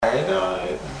You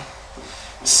know,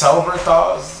 sober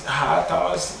thoughts, high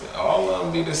thoughts, all of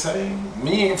them be the same.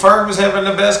 Me and Ferg was having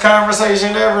the best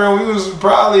conversation ever, and we was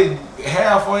probably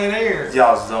halfway there.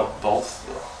 Y'all was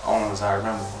both on as I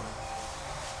remember.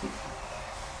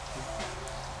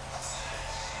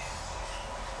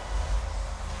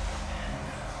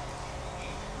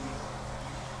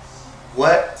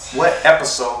 What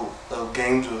episode of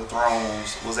Games of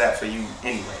Thrones was that for you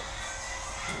anyway?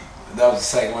 That was the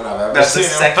second one I've ever That's seen. the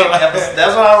second episode.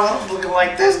 That's why I was looking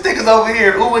like this nigga's over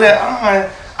here. Ooh, that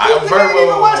I didn't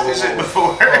even watch this shit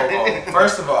before.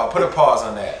 First of all, put a pause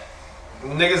on that.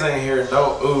 Niggas ain't hear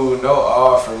no ooh, no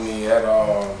awe from me at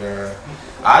all, girl.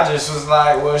 I just was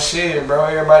like, well, shit, bro.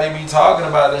 Everybody be talking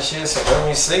about this shit, so let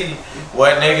me see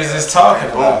what niggas is talking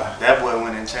about. That boy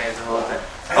went and changed the whole thing.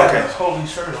 Okay, holy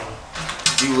shirt on.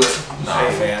 You would. Nah,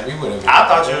 fam, you would have. I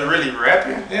thought you were really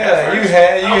rapping. Yeah, you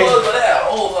had. I was, but that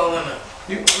holes all in there.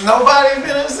 Nobody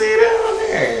finna see that on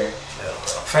there.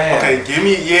 Fam. Okay, give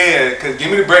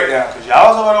me the breakdown, cause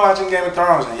y'all was over there watching Game of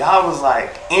Thrones and y'all was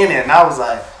like in it, and I was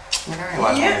like, man, I ain't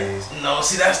watching these. No,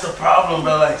 see that's the problem,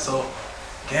 bro. Like so,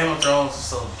 Game of Thrones is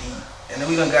so deep, and then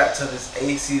we done got to this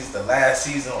 8th season, the last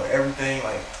season, where everything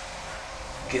like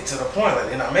get to the point, like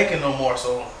they're not making no more,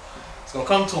 so it's gonna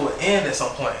come to an end at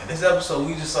some point. This episode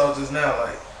we just saw just now,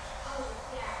 like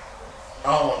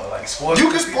I don't wanna like spoil it. You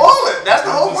can spoil it. That's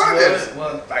the whole point of this.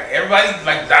 Well, like everybody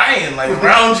like dying, like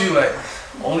around you, like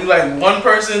only like one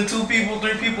person, 2 people,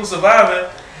 3 people surviving,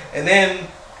 and then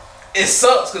it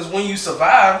sucks because when you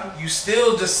survive, you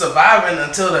still just surviving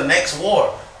until the next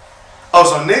war. Oh,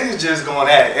 so niggas just going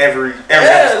at it every yeah,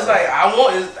 episode. it's like I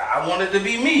want it to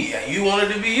be me, and you want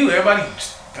it to be you. Everybody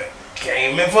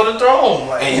came in for the throne,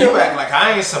 like, and you act like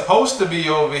I ain't supposed to be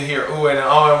over here oohing and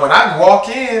on. When I walk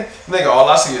in, nigga, all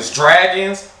I see is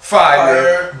dragons,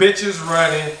 fire, bitches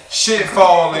running, shit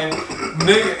falling.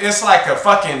 Nigga, it's like a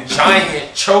fucking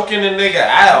giant choking a nigga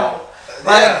out.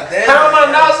 Like, how am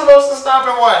I not supposed to stop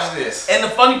and watch this? And the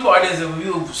funny part is, if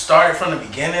you started from the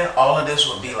beginning, all of this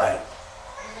would be like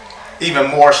even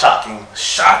more shocking.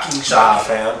 Nah,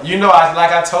 fam. You know,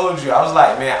 like I told you, I was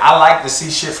like, man, I like to see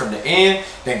shit from the end,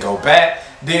 then go back,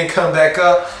 then come back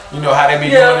up. You know how they be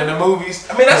doing in the movies.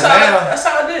 I mean, that's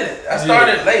how I did it. I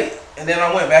started late, and then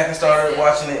I went back and started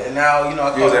watching it, and now you know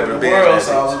I caught up with the world,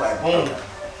 so I was like, boom.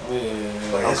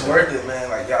 But it's worth it, man.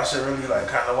 Like y'all should really like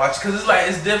kind of watch, cause it's like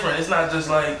it's different. It's not just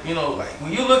like, you know, like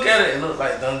when you look at it, it looks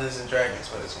like Dungeons and Dragons,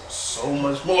 but it's so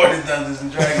much more than Dungeons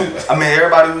and Dragons. I mean,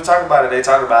 everybody who talk about it, they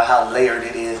talk about how layered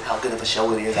it is, how good of a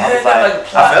show it is. Yeah, I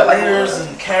felt like layers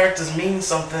and characters mean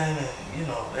something, and you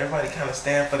know, everybody kind of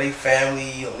stand for their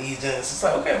family allegiance. It's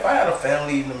like, okay, if I had a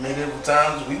family in the medieval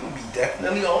times, we would be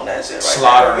definitely on that shit right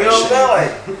Slaughter, you know what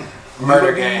I'm saying? Like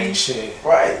murder gang shit.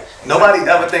 Right. Nobody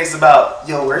ever thinks about,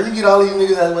 yo, where you get all these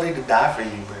niggas that's ready to die for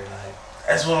you, bro? Like,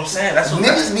 that's what I'm saying. That's what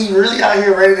niggas be really out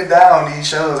here ready to die on these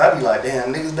shows. I be like,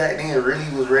 damn, niggas back then really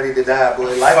was ready to die,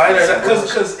 boy.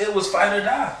 Because it was fight or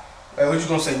die. Like, what you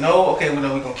gonna say? No, okay, well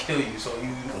then we gonna kill you. So you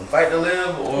gonna fight to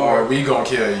live, or we gonna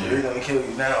kill you. We're gonna kill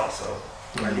you now. So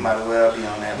like, you might as well be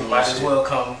on that. You might as well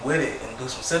come with it and do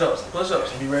some sit-ups and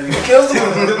push-ups and be ready to kill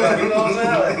someone. Like, you know what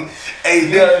I'm saying? Like, hey,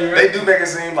 they do make it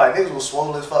seem like niggas was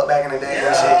swole as fuck back in the day. Yeah,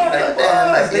 and shit. Like,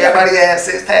 damn, like, everybody had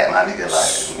 6-pack, my nigga.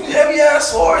 Like, heavy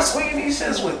ass sword swinging these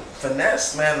shits with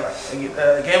finesse, man.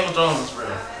 Like Game of Thrones is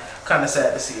real. Kind of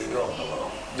sad to see it go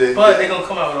alone. But they gonna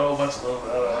come out with a whole bunch of little.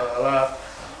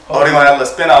 Oh, they gonna have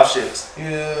little spin-off shits.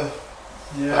 Yeah.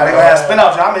 Yeah. How they gonna have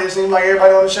spin-offs? I made it seem like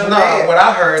everybody on the show. No, what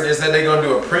I heard is that they gonna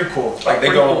do a prequel. Like they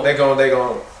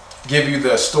gonna give you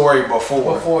the story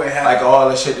before it happens. Like all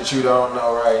the shit that you don't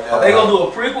know right now. They gonna do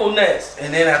a prequel next,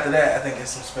 and then after that, I think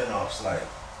it's some spin-offs, like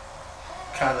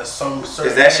kind of some. Is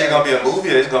that shit gonna be a movie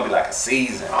or it's gonna be like a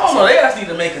season? I don't know. They just need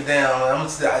to make a damn.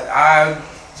 I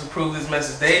to prove this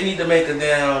message, they need to make a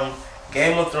damn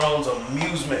Game of Thrones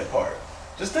amusement park.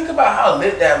 Just think about how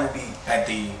lit that would be at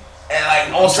the. And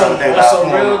like on some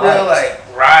real deal, like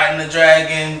riding the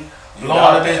dragon,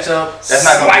 blowing a bitch up, that's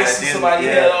not gonna slicing somebody's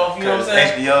head off. You know what I'm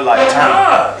saying? HBO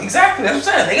like exactly. That's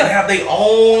what I'm saying. They gotta have their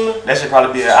own. That should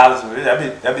probably be at Alice.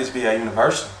 That bitch be at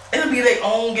Universal. It'll be their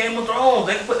own Game of Thrones.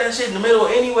 They can put that shit in the middle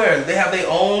of anywhere. They have their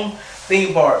own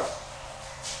theme park.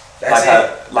 That's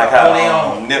like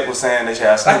how Nip was saying they should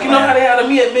have. Like, you know how they had a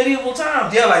medieval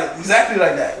times? Yeah, like exactly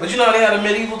like that. But you know how they had a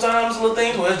medieval times little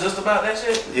things where it's just about that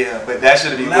shit? Yeah, but that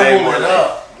should be way more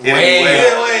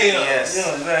Way up. Yes.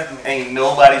 Yeah, exactly. Ain't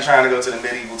nobody trying to go to the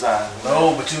medieval times.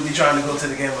 No, but you'll be trying to go to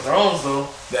the Game of Thrones though.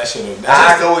 That shit.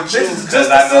 I go with you just because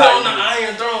to I sit know on the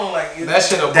Iron Throne, like that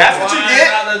shit. That's what you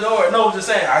get out the door. No, just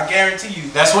saying. I guarantee you.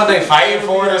 That's what they fighting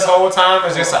for this whole time.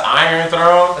 Is just an iron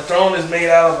throne. The throne is made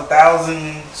out of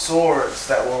 1,000 swords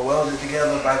that were welded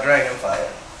together by dragon fire,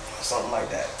 something like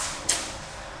that.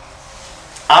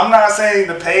 I'm not saying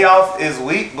the payoff is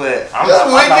weak, but I'm not.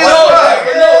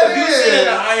 If you sit in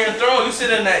the Iron Throne, you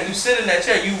sit in that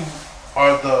chair. You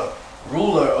are the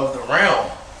ruler of the realm.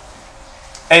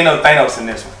 Ain't no Thanos in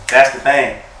this one. That's the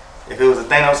thing. If it was a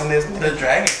Thanos in this one, the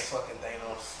dragon is fucking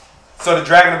Thanos. So the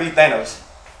dragon will be Thanos.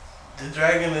 The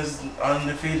dragon is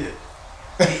undefeated.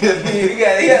 he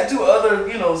had two other,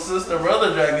 sister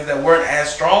brother dragons that weren't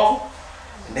as strong,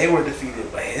 and they were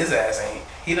defeated. But his ass ain't.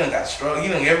 He done got strong. He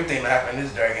done everything that happened.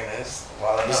 This dragon is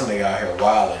wild. This nigga out here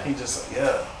wilding. He just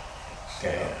a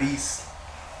beast.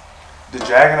 The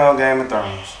dragon on Game of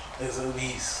Thrones is a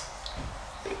beast.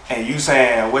 And you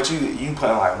saying what you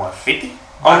putting like 150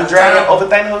 on the dragon over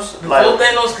Thanos? Before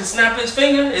Thanos can snap his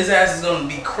finger, his ass is gonna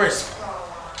be crisp.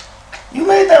 You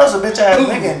made Thanos a bitch ass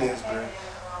nigga in this, bro.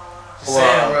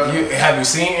 Well, have you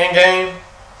seen Endgame?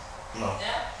 No.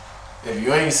 If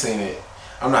you ain't seen it,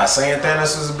 I'm not saying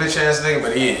Thanos is a bitch ass nigga,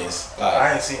 but he is. Like,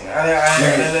 I ain't seen it.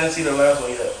 I didn't see the last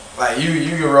one yet. Like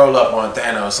you can roll up on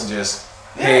Thanos and just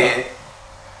head.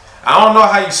 I don't know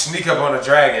how you sneak up on a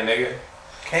dragon, nigga.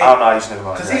 I don't know how you sneak up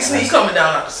on a dragon. Cause he's coming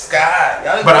down out the sky.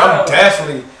 But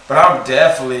I'm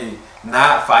definitely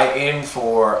not fighting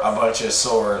for a bunch of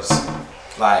swords.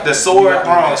 Like the sword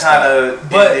throne kind of.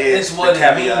 But it's what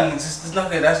it means. It's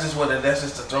nothing. That's just the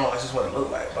throne. That's just what it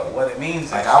look like. But what it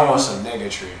means. Like I want some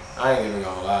niggatry. I ain't even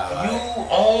gonna lie. You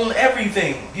own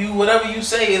everything. Whatever you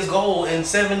say is gold in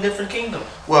 7 different kingdoms.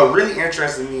 What really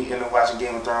interested me in watching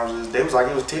Game of Thrones is they was like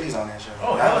it was titties on that show.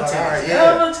 Oh, hella titties.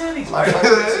 Hella titties. Like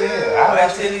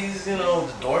titties. The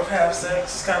dwarf have sex.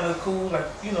 It's kind of cool. Like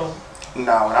No, when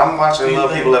I'm watching Little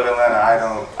People of Atlanta, I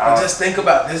don't. Just think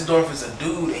about this dwarf is a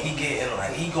dude and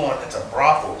he going into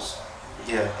brothels.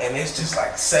 Yeah. And it's just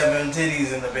like 7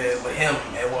 titties in the bed with him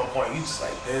at one point. You just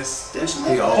like this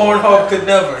nigga. Pornhub could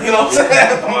never. You know what I'm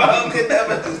saying? Pornhub could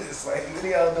never do this. Like, what are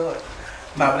y'all doing?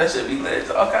 Nah, but that should be lit.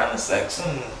 All kind of sex.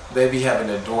 They be having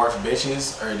the dwarf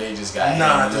bitches, or they just got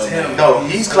just him. No,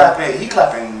 he's clapping. He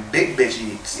clapping big bitch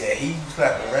cheeks. Yeah, he's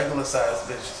clapping regular sized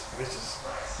bitches.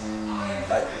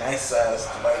 Like nice sized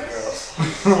white girls.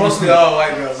 Mostly all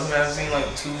white girls. I've seen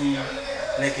like 2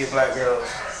 naked black girls,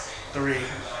 3.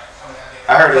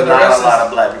 I heard there's not a lot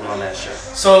of black people on that show.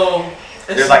 So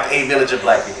there's like a village of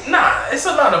black people. Nah, it's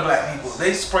a lot of black people.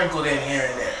 They sprinkled in here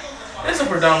and there. It's a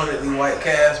predominantly white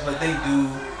cast, but they do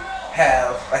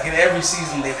have, like in every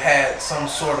season, they've had some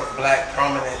sort of black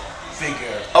prominent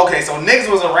figure. Okay, so niggas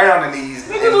was around in these.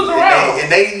 Niggas was around.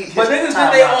 But niggas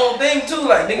did their own thing too.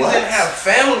 Like niggas didn't have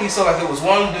family, so like it was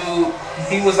one dude.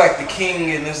 He was like the king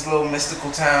in this little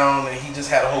mystical town, and he just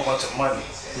had a whole bunch of money.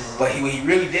 But he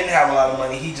really didn't have a lot of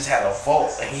money. He just had a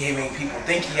vault, and he made people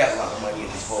think he had a lot of money in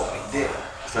his vault, but he did.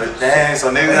 So niggas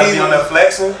gotta be on there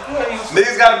flexing.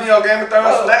 Niggas gotta be on Game of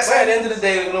Thrones flexing. At the end of the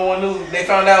day, no one knew. They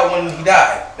found out when he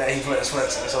died that he was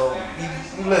flexing. So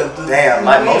he lived. Damn,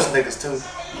 like most niggas too.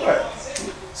 Right.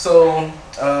 So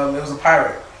it was a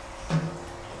pirate.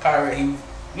 He,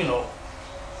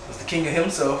 was the king of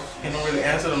himself. He don't really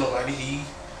answer to nobody. He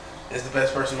is the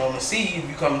best person on the sea. If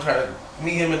you come and try to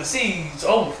meet him in the sea, it's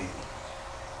over for you.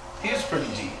 He was pretty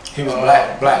G. He was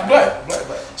black.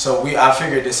 So I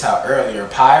figured this out earlier.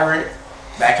 Pirate,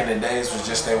 back in the days, was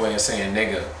just their way of saying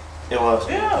nigga. It was.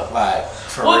 Yeah. Like,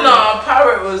 for real. No,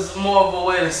 pirate was more of a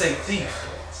way to say thief.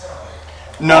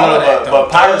 But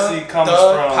piracy comes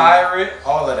from pirate,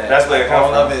 all of that. That's where it comes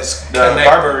from. All of it's the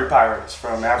Barbary pirates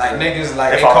from Africa. Like niggas,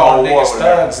 they call niggas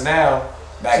thugs now.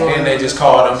 Back then, they just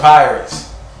called them pirates.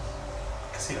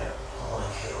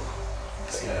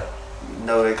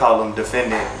 No, they call him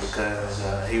defendant because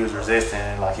he was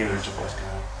resisting, like he was a voice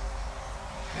guy.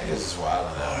 Niggas is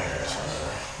wilding out here.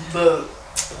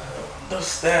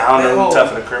 I don't know who's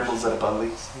tougher, the criminals or the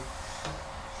police.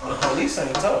 The police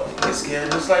ain't tough. They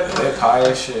scared just like they high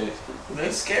as shit.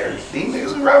 They scary. These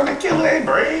niggas are robbing and killing, they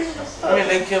brave. I mean,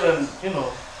 they killing,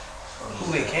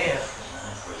 who they can.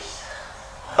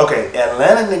 Okay,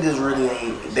 Atlanta niggas really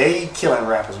ain't. They killing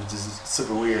rappers, which is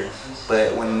super weird.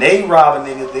 But when they rob a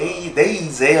nigga, they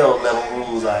Zell level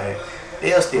rules. Like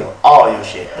they'll steal all your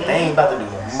shit, but they ain't about to do a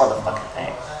motherfucking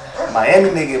thing. Miami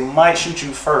nigga might shoot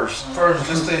you first,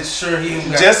 just to ensure he.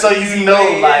 Just so you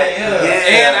know, like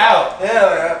and out.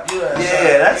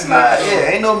 Yeah, that's not. Yeah,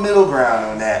 ain't no middle ground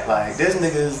on that. Like this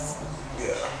nigga's.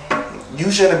 You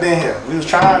shouldn't have been here. We was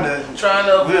trying to hit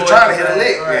a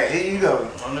lick. Right. Yeah, here you go.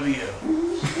 I'm gonna be here.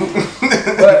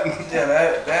 But yeah,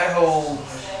 that whole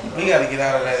we gotta get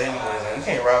out of that anyway. Like, you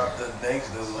can't rob the next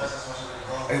dude. Like,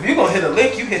 if you gonna hit a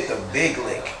lick, you hit the big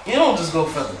lick. You don't just go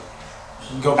for the.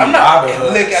 I'm not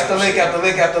lick after lick after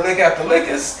lick after lick after lick.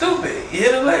 It's stupid. You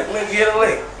hit a lick, you hit a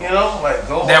lick. You know, like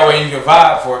go. That way you can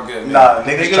vibe for a good. Nah,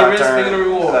 niggas try to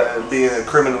turn being a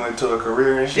criminal into a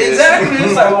career and shit. Exactly.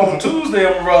 It's like on Tuesday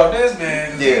I'm gonna rob this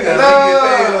man. Yeah.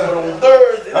 But on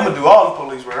Thursday I'm gonna do all the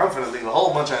police work. I'm finna leave a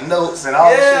whole bunch of notes and all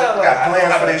this shit. I got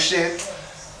plans for this shit.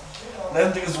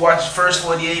 Them niggas watch First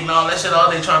 48 and all that shit.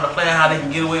 All they trying to plan how they can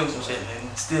get away with some shit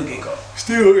and still get caught.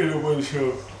 Still in a one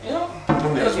show. You know?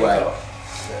 That's right.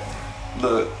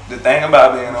 Look, the thing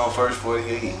about being on First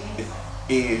 48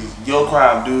 is your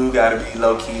crime dude gotta be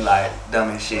low key like dumb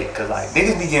as shit. Cause like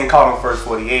niggas be getting caught on First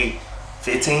 48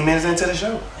 15 minutes into the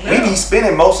show. Yeah. We be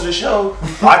spending most of the show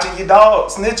watching your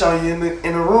dog snitch on you in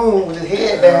the room with his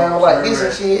head down like this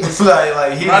and shit. It's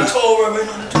like he. I told Ruben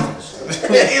on the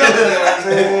you know what I'm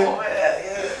saying?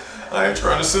 I ain't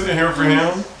trying to sit in here for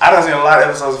him. I done seen a lot of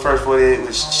episodes of First 48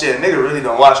 which shit nigga really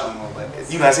don't watch no more.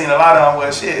 But you done seen a lot of them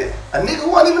where shit a nigga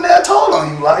wasn't even there told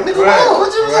on you. Like nigga,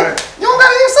 what you don't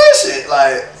gotta even say shit.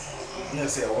 Like you didn't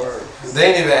say a word.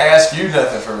 They didn't even ask you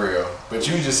nothing for real, but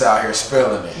you just out here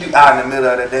spilling it. You out in the middle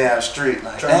of the damn street,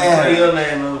 like trying to clear your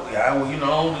name. I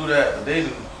don't do that, but they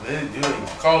do. They do.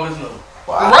 Call this number.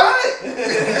 Wow.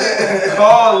 Right.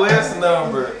 Call this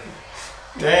number.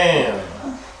 Damn.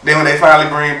 Then when they finally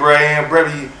bring Bray in, Bray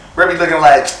be looking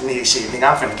like nigga shit. Nigga,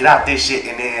 I'm finna get out this shit,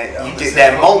 and then you get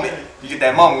that moment. You get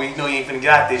that moment when you know you ain't finna get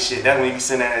out this shit. That's when you be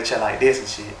sitting there in the chair like this and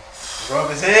shit. Rub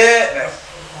his head.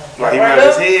 Right, he rubbed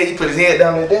his head, he put his head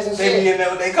down there, this and shit. They be in there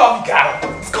with their coffee, got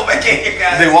him. Let's go back in here,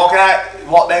 guys. They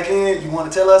walk back in, you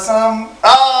wanna tell us something?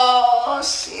 Oh,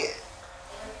 shit.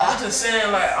 I'm just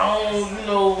saying, like, I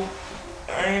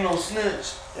ain't no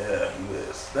snitch. Yeah, he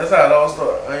is. That's how it all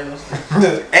started. I ain't no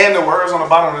snitch. And the words on the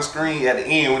bottom of the screen at the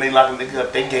end when they lock the nigga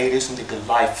up, they gave this nigga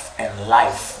life and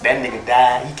life. That nigga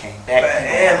died, he came back.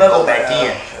 And go back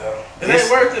in. It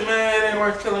ain't worth it, man. It ain't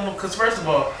worth killing him. Because, first of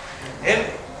all,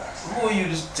 who are you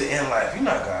to end life? You're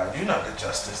not God. You're not the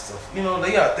justice. You know,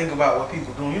 they gotta think about what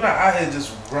people doing. You're not out here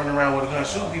just running around with a gun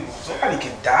shooting people. Somebody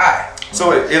can die.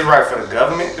 So it is right for the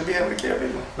government to be able to kill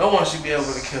people? No one should be able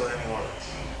to kill anyone.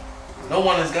 No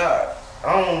one is God.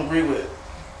 I don't agree with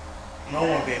no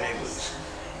one being able to.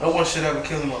 No one should ever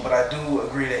kill anyone, but I do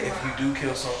agree that if you do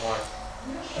kill someone,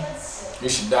 you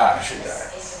should die. You should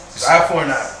die. Eye for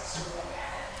an eye.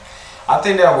 I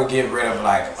think that would get rid of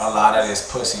like a lot of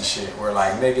this pussy shit where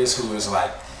like niggas who is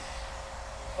like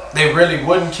they really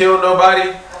wouldn't kill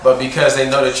nobody, but because they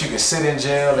know that you can sit in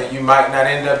jail and you might not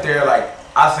end up there, like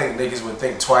I think niggas would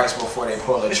think twice before they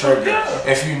pull the trigger.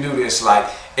 If you knew this, like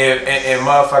if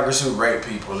motherfuckers who rape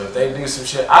people, if they do some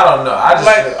shit, I don't know. I just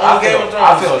like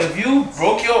I feel if you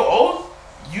broke your oath,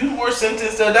 you were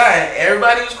sentenced to die, and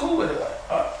everybody was cool with it. Like,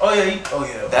 oh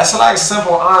yeah. That's like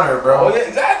simple honor, bro. Oh yeah,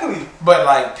 exactly. But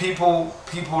like people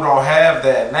don't have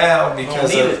that now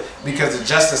because the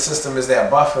justice system is that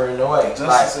buffer in the way.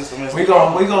 We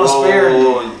gonna spare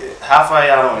you. How far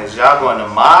y'all on this? Y'all going to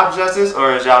mob justice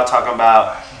or is y'all talking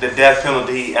about the death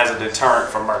penalty as a deterrent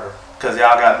for murder? Cause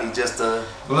y'all got me just to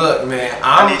look, man.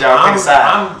 I need y'all to pick a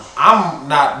side. I'm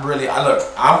not really.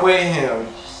 I'm with him.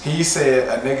 He said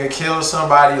a nigga killed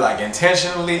somebody like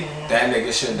intentionally, that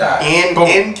nigga should die.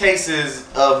 In cases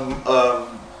of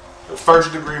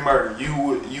first degree murder,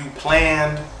 you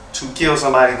planned to kill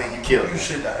somebody, then you killed them. You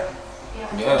should die.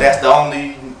 Yeah. That's the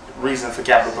only reason for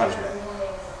capital punishment.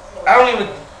 I don't even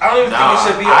think it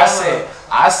should be.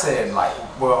 I said like,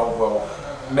 well,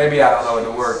 maybe I don't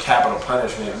know the word capital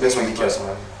punishment. This when you kill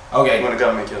somebody. Okay. When the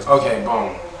government kills somebody. Okay,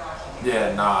 boom.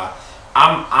 Yeah, nah.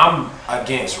 I'm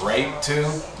against rape too.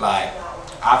 Like,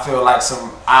 I feel like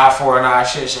some eye for an eye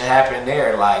shit should happen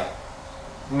there. Like,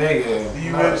 nigga. Do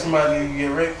you rape somebody and you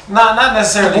get raped? Nah, not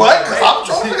necessarily. What? Cause I'm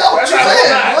trying to figure out what you're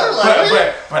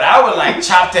saying. But I would like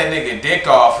chop that nigga dick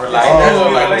off or like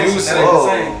do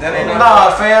something. That ain't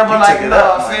nah, fam. But like,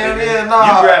 nah, fam. Yeah, nah.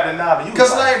 You grab the knob.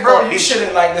 Cause like, bro, you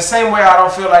shouldn't like the same way I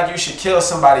don't feel like you should kill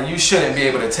somebody. You shouldn't be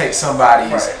able to take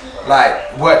somebody's.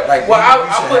 Like what? Like well, I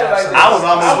put it like this. I was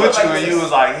almost with you, and you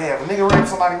was like, "Yeah, if a nigga rape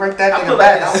somebody, rape that nigga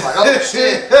back." I was like, "Oh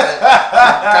shit!"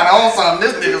 Kind of on something.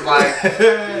 This nigga's like,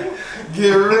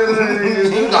 get rid of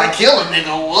it. You like kill a nigga?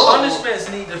 Whoa. Punishments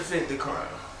need to fit the crime.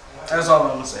 That's all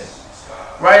I'm gonna say.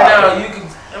 Right now, you can.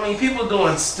 I mean, people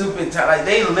doing stupid like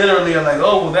they literally are like,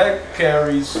 "Oh, well, that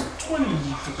carries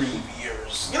 23 years."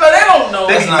 You know, they don't know.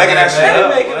 They be making that shit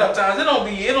up. They make it up times. It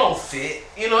don't fit.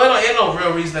 You know, it ain't no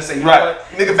real reason to say. You right. know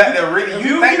what? Nigga back there really.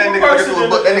 You think that nigga looking through a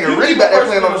book? That nigga really back there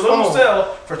playing on his phone.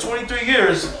 Cell for 23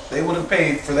 years, they would have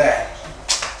paid for that.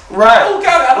 Right. Who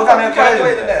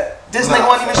calculated that? This nigga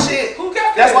wasn't even shit. Who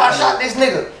calculated? That's why I shot this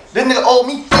nigga. This nigga owed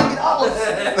me $50.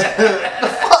 The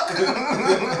fuck?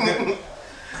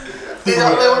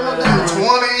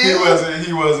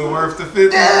 He wasn't worth the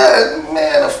 50. Yeah,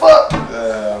 man, the fuck.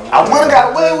 I wouldn't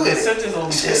got away with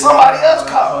it. Shit, somebody else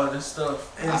caught this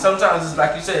stuff, and sometimes it's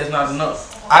like you said, it's not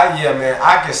enough. Man,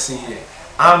 I can see it.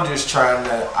 I'm just trying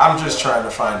to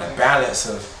find the balance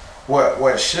of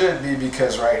what should be,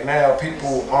 because right now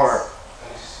people aren't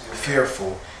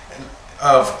fearful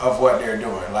of what they're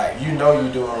doing. Like, you know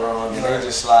you're doing wrong, and they're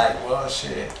just like, well,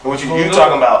 shit. What you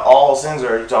talking about all sins,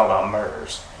 or are you talking about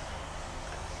murders?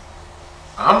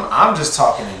 I'm just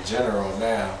talking in general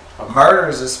now. Okay.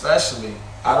 Murders especially.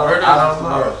 I don't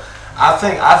know. I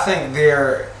think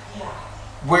they're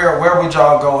where would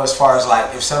y'all go as far as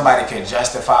like if somebody could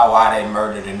justify why they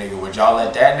murdered a nigga? Would y'all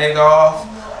let that nigga off?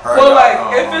 Or well, like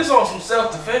if it's on some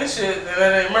self-defense shit, then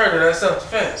that ain't murder. That's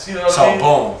self-defense. You know what I mean? So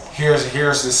boom,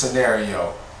 here's the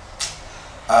scenario.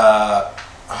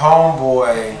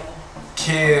 Homeboy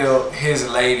killed his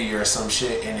lady or some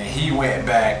shit, and then he went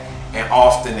back and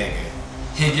off the nigga.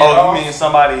 You mean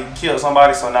somebody killed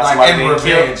somebody, so now like somebody being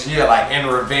revenge? Killed? Yeah, like in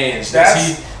revenge.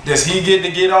 Does he get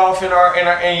to get off in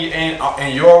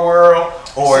your world,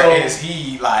 or is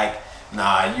he like,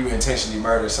 nah, you intentionally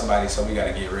murdered somebody, so we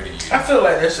gotta get rid of you? I feel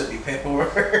like there should be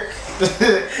paperwork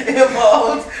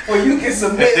involved where you can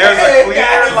submit. If there's a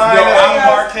clear line of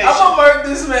demarcation. I'm gonna murk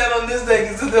this man on this day,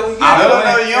 because then we get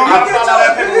you don't have to follow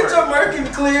that paperwork. Get your murking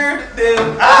cleared, then you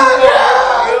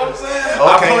know what I'm saying?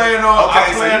 Okay,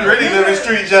 so you really living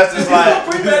street justice like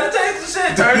premeditate the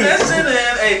shit. Turn that shit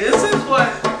in. Hey, this is what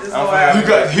is going to happen. You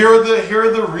got here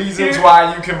are the reasons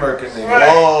why you can murk a nigga. Right.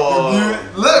 Whoa.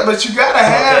 Look, but you gotta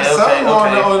have something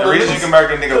on the reason you can murk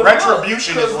a nigga.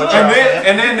 Retribution is what you're saying.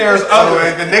 And then there's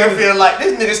other. The nigga feel like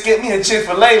this nigga skipped me a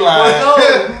Chick-fil-A line.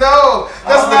 No,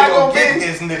 that's not gonna get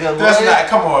this nigga. That's not.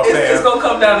 Come on, fam. It's gonna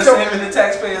come down to saving the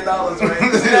taxpayer dollars, right?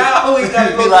 Now we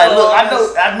gotta go. Be like, look,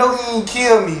 I know he ain't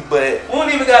kill me, but we don't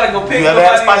even gotta go pick. You ever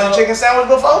had a spicy chicken sandwich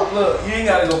before? Look, you ain't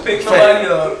gotta go pick nobody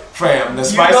up. Fam, the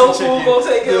spicy chicken. You know who's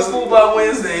gonna take his food by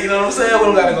Wednesday. You know what I'm saying? We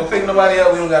don't gotta go pick nobody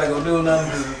up. We don't gotta go do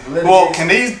nothing. Well, can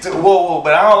these?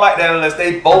 But I don't like that unless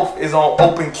they both is on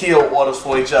open kill orders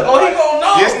for each other. Oh, he gonna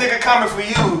know. This nigga coming for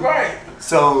you. Right.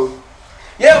 So.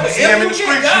 Yeah, but see him in the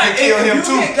streets, you can kill him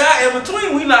too. If you get got in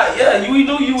between, we not. Yeah, we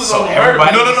knew you was on the murder.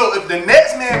 No. If the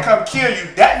next man come kill you,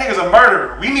 that nigga's a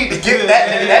murderer. We need to get that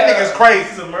nigga. That nigga's crazy.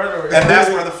 He's a murderer. And that's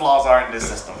where the flaws are in this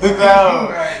system. No,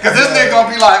 because this nigga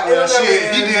gonna be like, well, shit,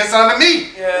 he did something to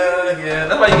me. Yeah.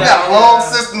 That's why you got a long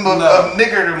system of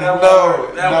nigger. That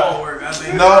won't work. I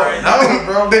think. No,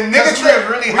 bro. The nigga trip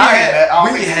really high.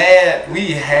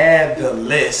 We had the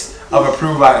list of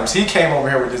approved items. He came over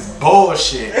here with this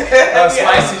bullshit of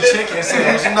spicy chicken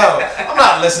sandwich. No, I'm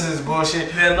not listening to this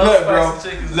bullshit.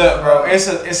 Look, bro.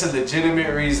 It's a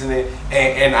legitimate reasoning,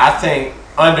 and I think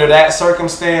under that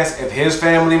circumstance, if his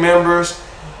family members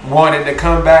wanted to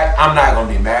come back, I'm not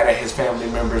gonna be mad at his family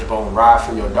members gonna ride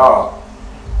for your dog.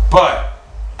 But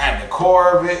at the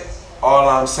core of it, all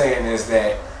I'm saying is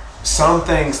that some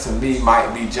things to me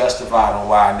might be justified on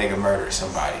why a nigga murdered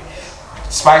somebody.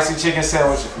 Spicy chicken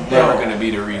sandwich never gonna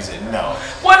be the reason. No.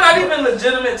 Well, not even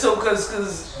legitimate too, because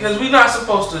we're not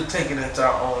supposed to take it into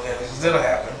our own hands. Because it'll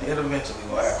happen. It eventually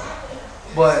will happen.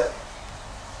 But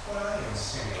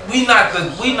we not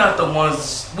the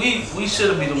ones. We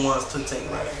shouldn't be the ones to take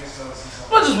life. As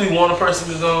much as we want a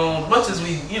person to go, as much as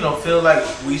we feel like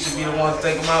we should be the ones to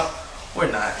take them out,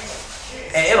 we're not.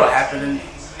 And it'll happen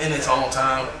in its own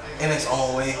time, in its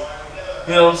own way.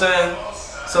 You know what I'm saying?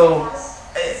 So.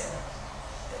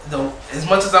 As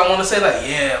much as I want to say like,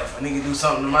 yeah, if a nigga do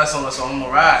something to my son, so I'm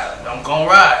gonna ride. I'm gonna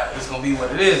ride. It's gonna be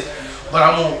what it is. But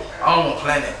I don't want to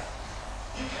plan it.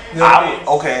 You know what I mean?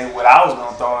 Okay, what I was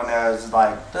gonna throw in there is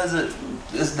like,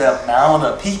 is the amount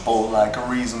of people like a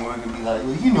reason we're gonna be like,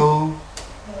 well,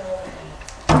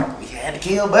 we had to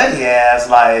kill Buddy ass.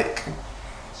 Like,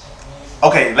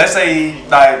 okay, let's say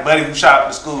like Buddy who shot up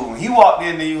the school. He walked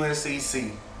into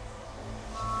UNCC,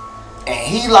 and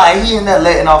he in there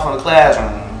letting off in the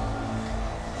classroom.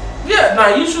 Yeah, nah,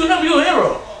 you shoot him, you a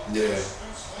hero. Yeah.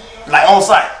 Like on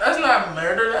sight. That's not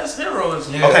murder, that's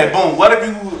heroism. Yeah. Okay, boom. What if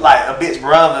you like a bitch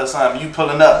brother or something, you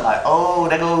pulling up like, oh,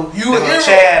 they go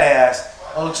Chad ass.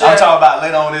 Oh, Chad. I'm talking about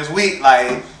later on this week,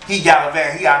 like he got a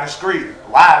van, he out in the street,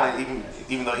 wilding,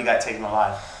 even though he got taken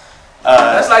alive.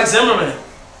 That's like Zimmerman.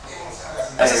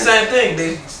 That's the same thing.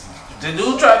 The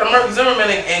dude tried to murder Zimmerman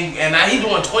and now he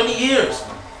doing 20 years.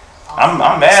 I'm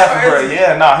mad for bro.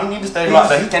 Yeah, nah, he need to stay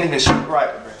locked up. He can't even shoot right,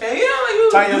 bro. Yeah,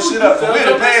 like tie your shit up.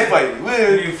 We're the pay for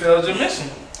you. You failed your mission.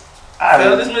 I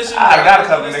got a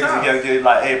couple niggas together, get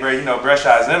like, hey, bro, you know, brush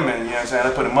eyes them, and you know what I'm saying?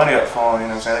 Let's put the money up for him, you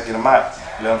know what I'm saying? Let's get him out.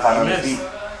 Let him find on his feet.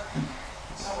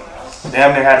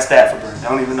 Damn near had a stat for bro.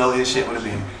 Don't even know his shit would have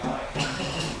been.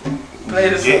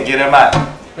 Get him out.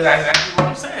 But that's exactly what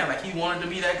I'm saying. Like, he wanted to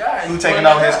be that guy. Who taking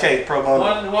out his case, pro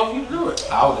bono? Want you to do it.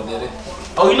 I would have did it.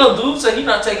 Oh, you know, dude said he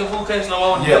not taking full case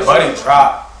no more. Yeah, buddy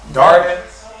dropped. Darden.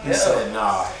 He said,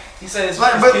 nah. He said his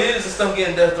kids and stuff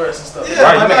getting death threats and stuff. Yeah,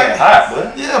 right, you making hot,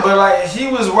 boy. Yeah, but like he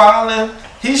was wilding.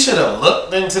 He should have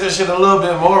looked into this shit a little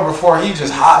bit more before he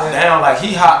just hopped down. Like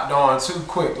he hopped on too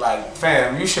quick. Like,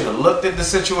 fam, you should have looked at the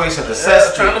situation,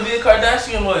 assessed trying to be a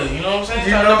Kardashian way. You know what I'm saying?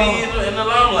 Trying to be in the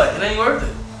limelight. It ain't worth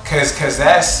it. Cause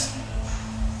that's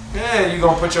you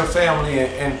gonna put your family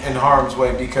in harm's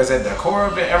way because at the core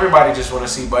of it, everybody just want to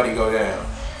see Buddy go down.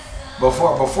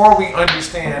 Before we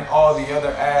understand all the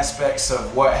other aspects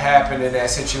of what happened in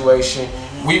that situation,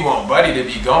 we want Buddy to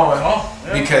be gone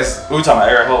because we talking about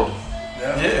Eric Holden.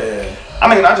 Yeah. I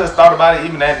mean, I just thought about it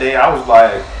even that day. I was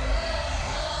like,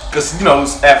 because, you know,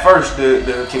 at first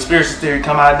the conspiracy theory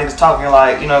come out, niggas talking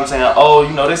like, you know what I'm saying, oh,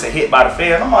 you know, this a hit by the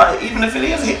feds. I'm like, even if it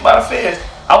is a hit by the feds,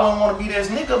 I wouldn't want to be this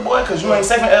nigga, boy, because you ain't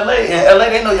safe in LA. In LA,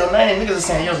 they know your name. Niggas are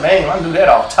saying your name. I knew that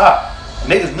off top.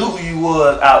 Niggas knew who you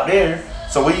was out there.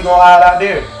 So where you gonna hide out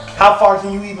there? How far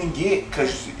can you even get?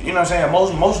 Cause you know what I'm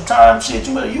saying. Most of the time, shit,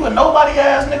 you a nobody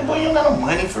ass nigga, boy. You ain't got no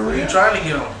money for real. You trying to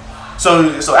get on?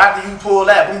 So after you pull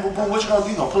that, boom, boom, boom, what you gonna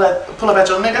do? You gonna pull up at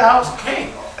your nigga house?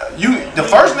 Okay. The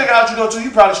first nigga house you go to,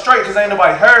 you probably straight, cause ain't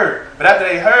nobody heard. But after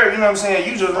they heard, you know what I'm saying.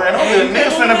 You just ran over there.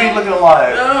 Niggas finna be looking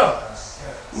like,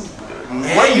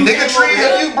 what nigga tree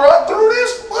have you brought through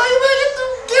this? Boy, you better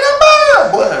get him by,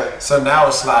 boy. So now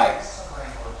it's like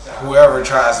whoever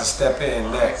tries to step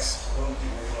in next.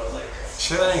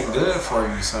 Shit ain't good for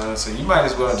you, son. So you might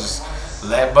as well just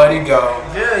let Buddy go.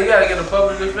 Yeah, you gotta get a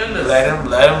public defender. Let him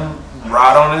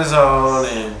rot on his own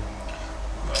and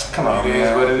come on, it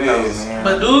is what it is. Man.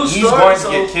 But dude's he's story, going to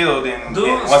get killed once he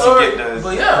get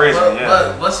to prison.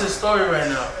 But what's his story right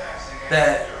now?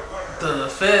 That the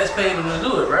feds paid him to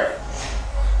do it, right?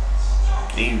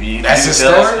 That's his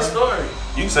story. That's his story.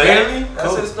 You say really?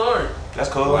 That's his story. That's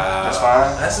cool. Wow. That's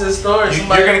fine. That's his story.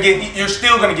 You're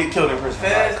still gonna get killed in prison.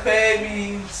 Feds paid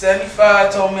me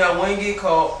 $75. Told me I wouldn't get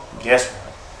caught. Guess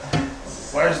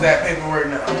what? Where's that paperwork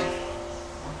now?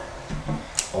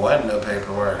 Wasn't no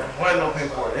paperwork. Wasn't no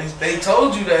paperwork. They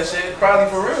told you that shit. Probably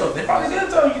for real. They probably did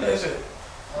tell you that shit.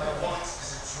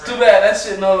 Too bad that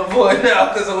shit null and void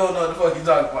now because I don't know what the fuck you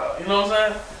talking about. You know what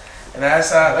I'm saying? And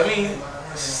that's how. I mean,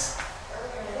 it's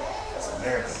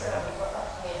America, man.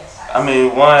 I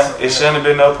mean, one, it shouldn't have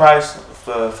been no price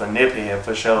for Nippy and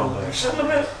for sure. But it shouldn't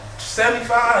have been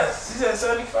 75. He said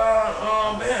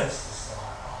 75 bands.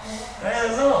 That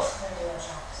ain't enough.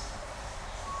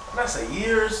 That's a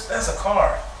year's. That's a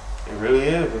car. It really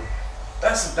is.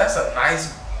 That's a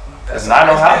nice. It's not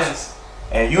no house.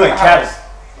 And you in Cali.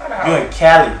 You in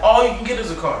Cali. All you can get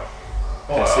is a car.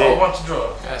 Or a whole bunch of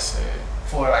drugs. That's it.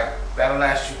 For like that'll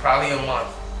last you probably a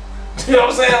month. You know what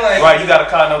I'm saying? Like, right, you got a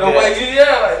car, no gas. Like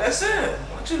that's it.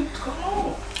 What you come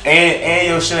on? And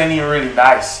your shit ain't even really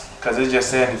nice. Cause it's just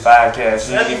 75 cash.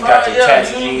 You ain't even got your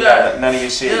taxes. You ain't got none of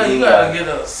your shit. Yeah, you gotta get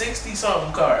a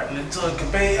 60-something car until it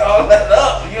can pay all that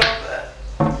up. You know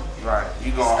what I'm saying? Right.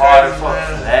 You going hard as fuck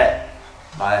for that.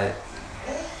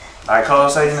 Like Cole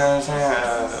say, you know what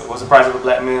I'm saying? What's the price of a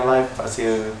black man's life? If I see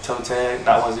a toe tag,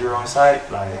 not 10 in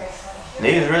sight, like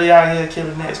niggas really out here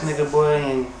killing the next nigga, boy,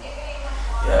 and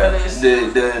yeah, it is.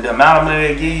 The amount of money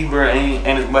they give you, bro, ain't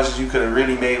as much as you could have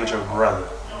really made with your brother.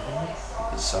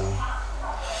 So.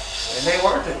 It ain't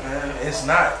worth it, man. It's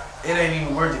not. It ain't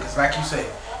even worth it. Cause like you say,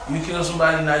 you kill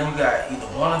somebody, now you got either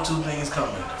one or two things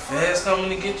coming. The feds coming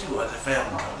to get you or the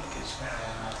family coming to get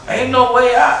you. Ain't no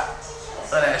way out of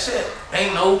that shit.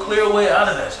 Ain't no clear way out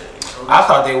of that shit. So I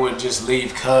thought they would just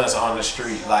leave Cuz on the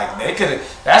street. Like they could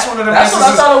have. That's one of the. That's what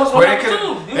I thought it was where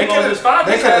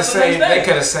they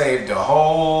could have saved the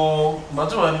whole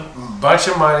bunch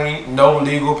of money. No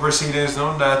legal proceedings,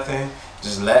 no nothing.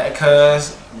 Just let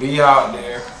Cuz be out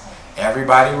there.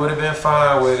 Everybody would have been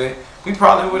fine with it. We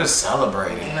probably would have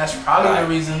celebrated. And that's probably the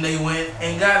reason they went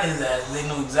and got his ass. They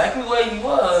knew exactly where he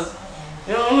was.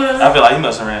 You know what I mean? I feel like he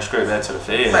must have ran straight back to the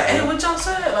feds. Like, hey, what y'all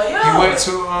said? Like, yo. He went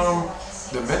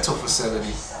to the mental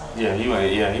facility. Yeah, he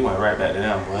went right back to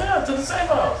them, boy. Yeah, to the safe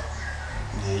house.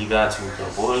 Yeah, you got to,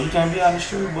 boy. You can't be on the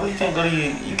street, boy. You can't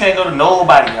go to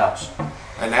nobody's house.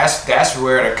 And that's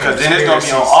where the because then it's gonna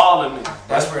be on all of me.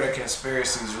 That's where the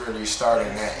conspiracies really start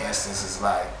in that instance. Is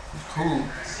like who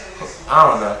I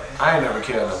don't know. I ain't never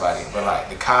killed nobody, but like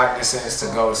the cognizance to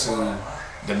go to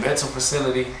the mental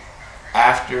facility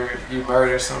after you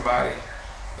murder somebody,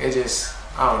 it just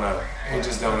I don't know. It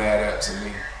just don't add up to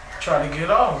me. Try to get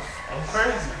off. I'm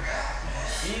crazy.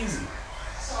 Easy.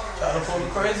 Try to pull the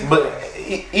crazy. But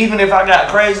even if I got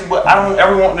crazy, but I don't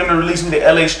ever want them to release me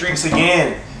to LA streets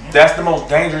again. That's the most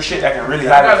dangerous shit that can really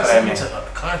happen for that man. To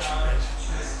another country, man.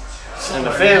 And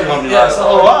the feds gonna be like,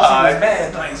 oh, alright.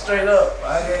 Man, like straight up.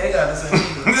 They got to send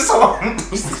me. This one.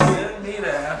 Send me to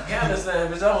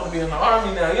Afghanistan, bitch. I want to be in the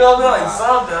army now. You know what I mean? Like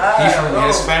something. He from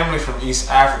his family from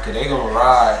East Africa. They gonna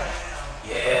ride.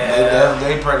 Yeah.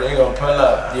 They gonna pull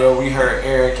up. Yo, we heard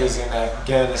Eric is in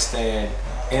Afghanistan.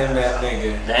 In that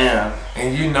nigga. Damn.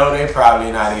 And you know they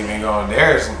probably not even going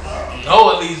there.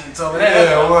 No allegiance over that.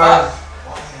 Yeah, well,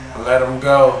 let them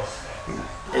go.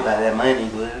 They got that money,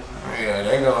 but yeah,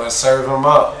 they gonna serve them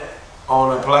up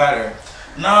on a platter.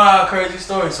 Nah, crazy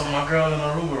story. So my girl in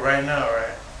Aruba right now,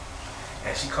 right?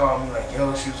 And she called me like,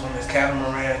 yo, she was on this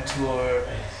catamaran tour.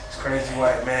 This crazy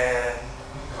white man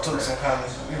took some kind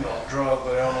of, drug,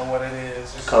 but I don't know what it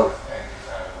is. coke.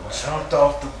 Jumped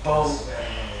off the boat.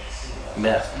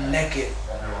 Meth. Naked.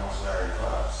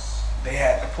 They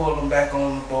had to pull him back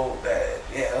on the boat.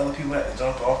 Other people had to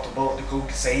jump off the boat to go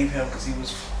save him because he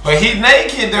was. But he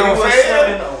naked though, he was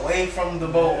swimming away from the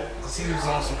boat because he was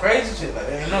on some crazy shit. Like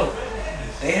they didn't know.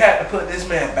 They had to put this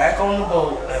man back on the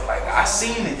boat. And like I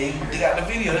seen it. They got the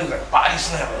video. They was like body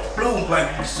slam, boom,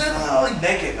 like sitting like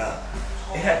naked now.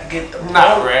 They had to get the rope.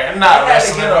 Not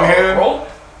wrestling with him. Rope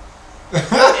and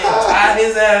tie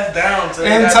his ass down to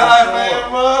and tie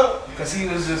him up because he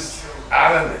was just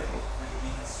out of it.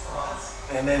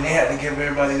 And then they had to give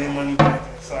everybody their money back.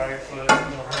 Sorry for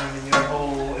ruining your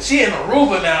whole. She in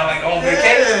Aruba now, like on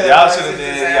vacation. Y'all should have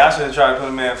did. Y'all should have tried to put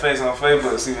a man's face on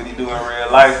Facebook, see what he do in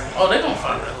real life. Oh, they gonna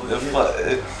find out. The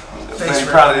thing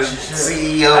probably the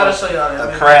CEO I'll show y'all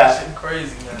that. of crap. Shit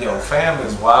crazy, man. Yo, fam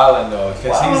is wildin' though,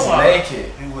 cause he's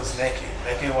naked. He was naked.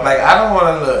 Like I don't want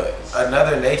to look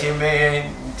another naked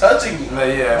man touching me. No,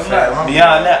 yeah, fam.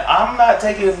 Beyond that, I'm not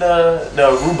taking the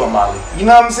Aruba Molly. You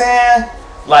know what I'm saying?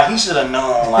 Like he should have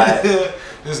known. Like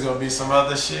there's gonna be some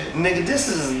other shit. Nigga, this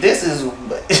is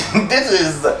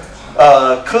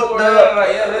cooked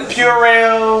up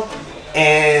Purell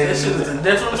and this is a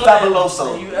different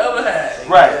Fabuloso than you ever had.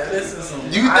 Right. Yeah, this is some.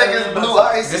 You think it's blue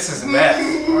ice? This is meth.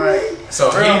 Right. So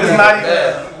it's not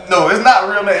even. No, it's not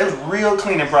real meth. It's real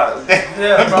cleaning product.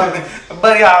 Yeah, probably.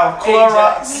 But y'all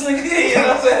Clorox,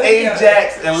 Ajax,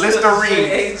 Ajax, and Listerine.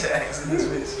 Ajax in this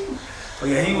bitch. But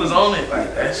yeah, he was on it.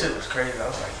 Like that shit was crazy. I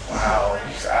was like, wow,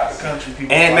 he's out of the country.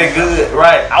 People and they good,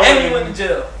 right? And he went to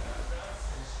jail.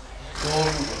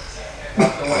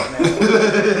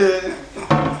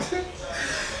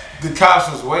 The cops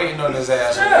was waiting on his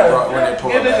ass when they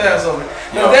pulled him. Get his ass over.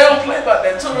 Yo, they don't play about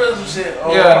that tourism shit.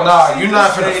 Yeah, nah, you're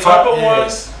not finna fuck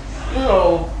this.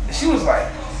 She was like,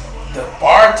 the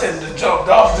bartender jumped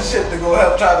off the ship to go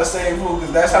help try to save who,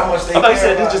 because that's how much they. I thought you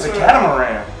said this is just a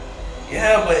catamaran.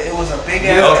 Yeah, but it was a big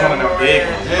ass catamaran. Big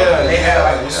yeah, they had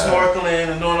like snorkeling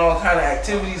and doing all kind of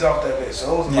activities off that bitch.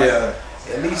 So it was like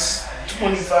at least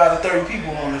 25 to 30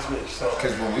 people on this bitch. So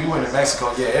because when we went to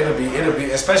Mexico, it'll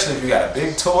be especially if you got a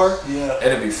big tour,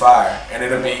 it'll be fire, and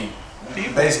it'll be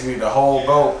basically the whole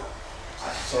boat.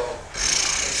 So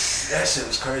that shit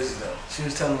was crazy though. She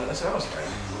was telling me that. I was like,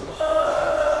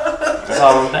 that's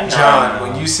all I'm thinking. John,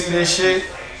 when you see this shit,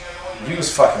 you was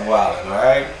fucking wildin',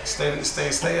 alright? Stay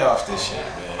off this shit,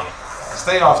 man.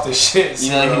 Stay off this shit.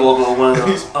 You know, he woke up one of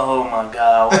those, oh my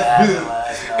god, what happened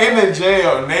last night? In the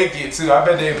jail, naked too. I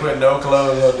bet they put no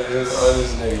clothes on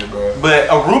this nigga, bro. But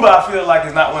Aruba, I feel like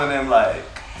it's not one of them like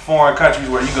foreign countries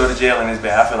where you go to jail and it's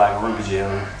bad. I feel like Aruba jail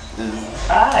is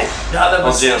alright. Y'all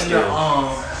ever seen the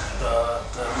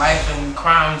Life and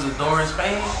Crimes of Doris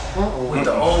Payne with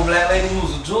the old black lady who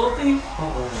was a jewel thief?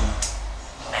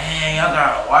 Man, y'all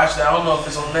gotta watch that. I don't know if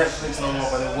it's on Netflix no more,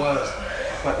 but it was.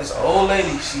 But this old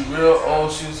lady, she real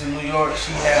old. She was in New York.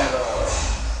 She had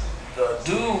the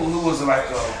dude who was like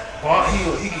a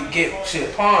he could get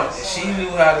shit pawned, and she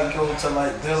knew how to go to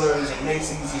like Dillard's and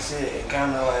Macy's and shit, and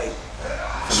kind of like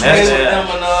play with them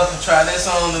enough and try this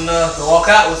on enough to walk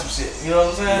out with some shit. You know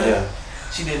what I'm saying? Yeah.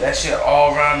 She did that shit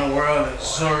all around the world in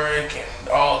Zurich and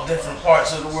all different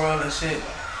parts of the world and shit.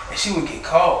 And she would get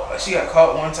caught. Like she got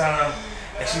caught one time.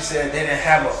 And she said they didn't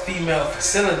have a female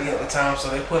facility at the time, so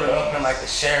they put her up in like the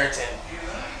Sheraton.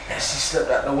 And she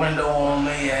slipped out the window on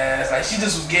their ass. Like she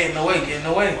just was getting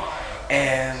away.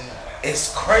 And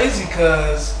it's crazy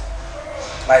because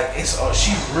like it's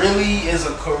she really is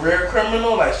a career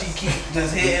criminal. Like she keep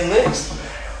just hitting licks.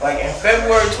 Like in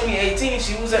February 2018,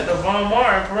 she was at the Von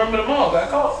Mar in Perimeter Mall, got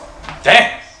caught.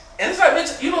 Damn. And it's like,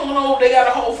 bitch, you don't know they got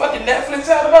a whole fucking Netflix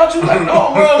out about you. Like the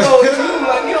whole world knows you.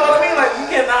 Like you know what I mean? Like you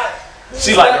cannot.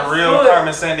 She like the real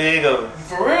Carmen Sandiego.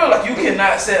 For real, like you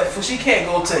cannot she can't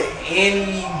go to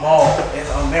any mall in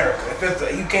America. If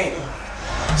it's you can't.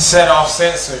 Set off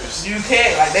sensors. You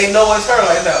can't. Like they know it's her.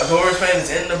 Like no, Doris Fan is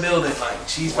in the building. Like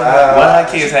she's. Well, her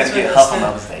kids had to get her on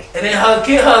Mother's Day. And then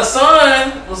her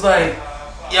son was like,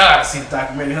 y'all gotta see the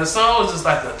documentary. Her son was just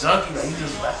like a junkie. Like he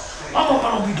just like, I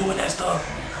don't be doing that stuff.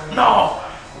 No.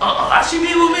 She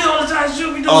be with me all the time.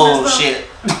 She'll be doing that stuff. Shit.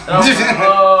 And I was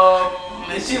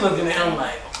like, and she looking at him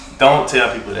like, don't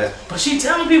tell people that. But she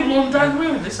telling people on the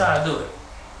documentary, this is how I do it.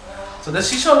 So then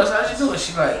she showed us how she do it.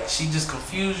 She just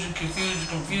confused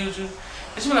you.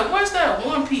 And she be like, where's that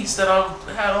one piece that I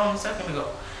had on a second ago?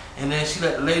 And then she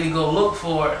let the lady go look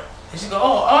for it. And she go,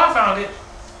 oh, I found it.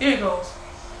 Here it goes.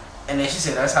 And then she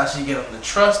said that's how she get them to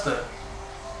trust her.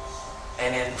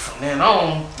 And then from then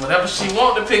on, whatever she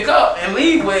want to pick up and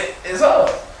leave with is her.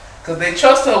 Because they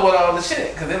trust her with all the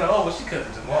shit. Because they're like, oh, but she could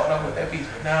have just walked up with that piece.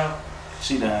 But now,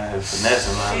 she done had finesse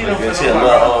man. She a little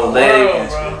old leg.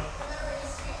 Bro.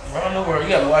 Around the world, you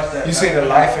gotta watch that. You seen the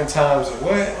Life and Times of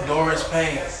what? Doris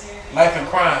Payne. Life and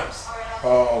Crimes.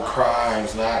 Oh,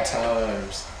 crimes, not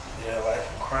times. Yeah, Life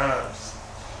and Crimes.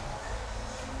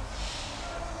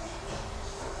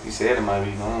 He said it might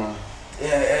be gone.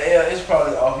 Yeah, it's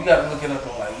probably off. You gotta look it up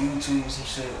on like YouTube or some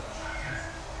shit.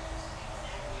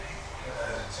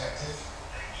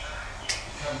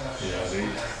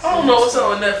 I don't know what's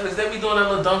up with Netflix. They be doing that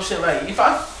little dumb shit. Like if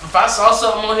I saw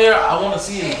something on here, I want to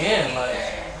see it again. Like,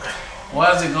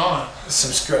 why is it gone?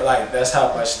 Like that's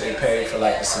how much they pay for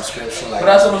like a subscription. Like, but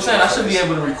that's what I'm saying. I should be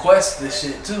able to request this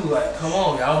shit too. Like, come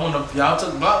on, y'all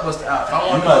took Blockbuster out. If I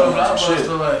want to go to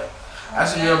Blockbuster, like, I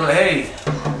should be able to. Hey,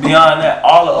 beyond that,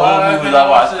 all the old movies I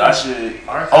watched, I should.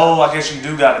 Oh, I guess you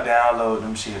do gotta download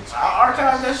them shits. I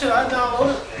archive that shit. I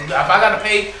download it. If I gotta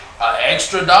pay an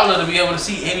extra $1 to be able to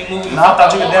see any movie. No, I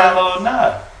thought you could download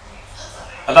now.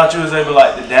 I thought you was able to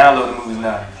download the movies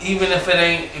now. Even if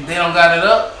they don't got it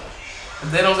up, if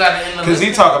they don't got it in the. Because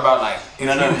he talk about like if you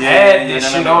had this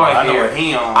shit on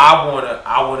here,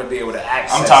 I wanna be able to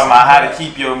access. I'm talking about how to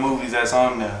keep your movies that's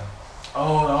on there.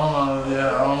 Oh, I don't know.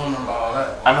 Yeah, I don't know about all that.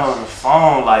 I know on the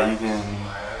phone, like you can.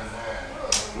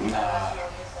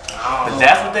 But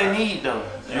that's what they need though.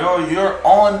 You're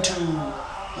on to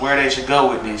where they should go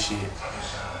with this shit.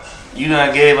 You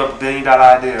done gave up $1 billion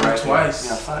idea, right? Twice.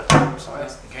 Yeah, fuck.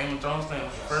 Twice. The Game of Thrones thing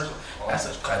was the first one. That's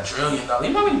 $1 quadrillion. You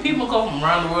know how many people come from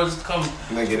around the world just to come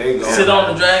sit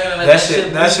on the dragon and that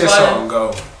shit something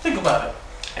go. Think about it.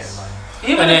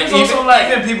 Even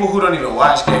people who don't even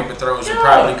watch Game of Thrones would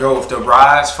probably go if the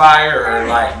ride's fire or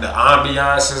like the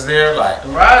ambiance is there. Like the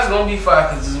ride's gonna be fire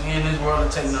because we in this world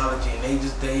of technology and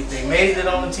they made it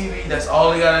on the TV. That's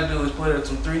all they gotta do is put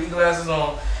some 3D glasses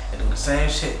on and do the same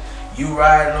shit. You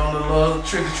riding on the little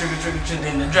trigger,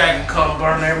 then the dragon come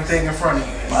burn everything in front of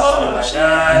you. Oh shit!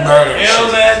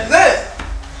 That's it.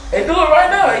 They do it right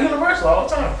now at Universal all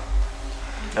the time.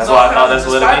 That's why I thought that's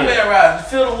what it is. Spider-Man ride, you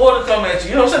feel the water come at you.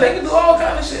 You know what I'm saying? They can do all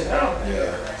kind of shit.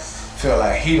 Yeah. Feel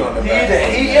like heat on the back.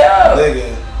 Yeah.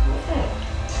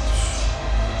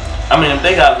 I mean, if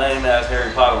they got lame ass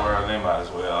Harry Potter world, they might as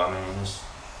well. I mean, it's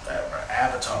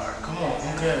Avatar. Come on,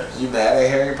 who cares? You mad at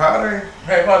Harry Potter?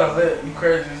 Harry Potter lit. You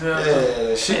crazy as hell.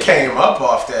 Yeah, she came up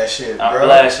off that shit, bro. I'm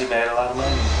glad she made a lot of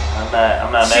money. I'm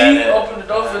not mad at it. She opened the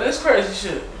door for this crazy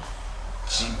shit.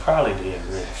 She probably did,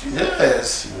 really.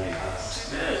 Yes. She really did.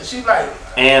 She like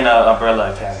and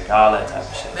Umbrella Academy, all that type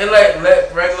of shit. They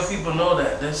let regular people know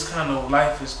that this kind of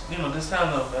life is, this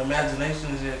kind of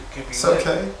imagination can be. It's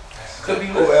okay. Could be.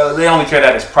 Well, they only care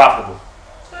that it's profitable.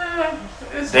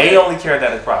 They only care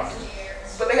that it's profitable.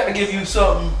 But they gotta give you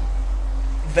some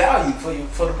value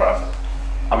for the profit.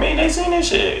 I mean, they seen this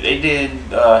shit. They did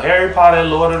Harry Potter,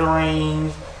 Lord of the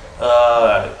Rings.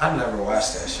 I never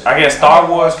watched that shit. I guess Star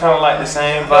Wars kind of like the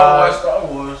same vibe. I watched Star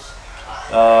Wars.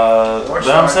 But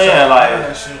I'm saying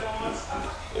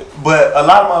but a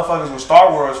lot of motherfuckers when Star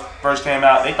Wars first came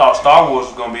out, they thought Star Wars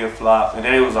was gonna be a flop, and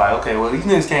then it was like, okay, well these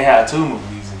niggas can't have 2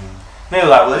 movies, and they were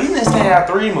like, well these niggas can't have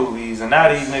 3 movies, and now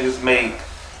these niggas make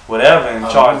whatever and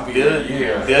charge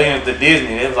billions to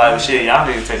Disney. They was like, well, shit, y'all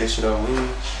need to take this shit over.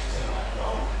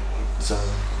 So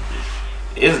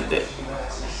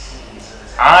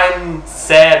I'm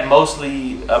sad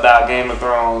mostly about Game of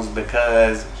Thrones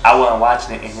because I wasn't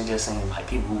watching it and it just seemed like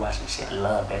people who watch this shit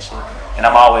love that shit. And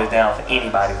I'm always down for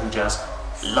anybody who just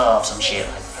loves some shit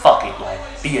like that. fuck it, like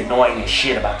be annoying as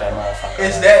shit about that motherfucker.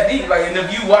 It's that deep, like, and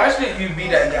if you watch it, you'd be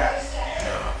that guy.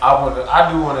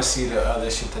 I do want to see the other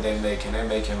shit that they're making. They're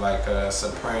making like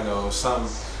Sopranos, some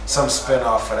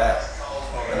spinoff for that.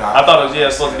 I thought it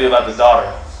was supposed to be about the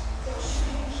daughter.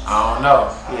 I don't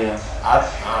know. Yeah. I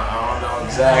don't know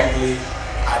exactly.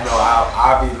 I know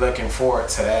I'll be looking forward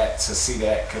to that, to see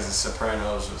that, because the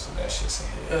Sopranos was that shit's in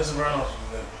here. Yeah, Sopranos was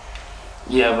good.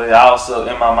 Yeah, but I also,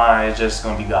 in my mind, it's just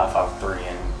gonna be Godfather 3,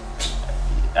 and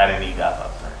I didn't need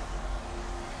Godfather 3.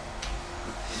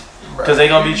 Because they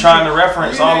gonna be trying to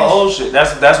reference all the old shit.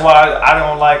 That's why I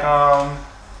don't like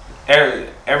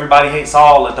Everybody Hates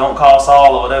Saul or Don't Call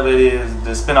Saul or whatever it is,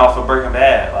 the spinoff of Breaking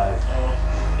Bad. Like,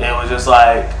 it was just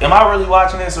like, am I really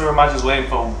watching this or am I just waiting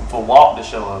for Walt to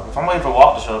show up? If I'm waiting for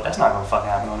Walt to show up, that's not gonna fucking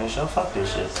happen on this show. Fuck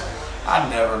this shit. I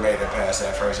never made it past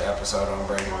that first episode on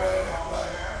Breaking Bad. Like,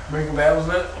 Breaking Bad was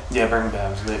lit? Yeah, Breaking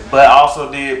Bad was lit. But I also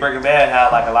did Breaking Bad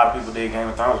how like a lot of people did Game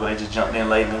of Thrones, but they just jumped in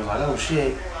late and it was like, oh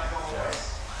shit.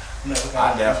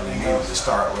 I definitely needed to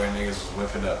start where niggas was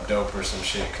whipping up dope or some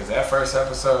shit, because that first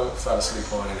episode, fell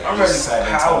asleep on it. I'm ready for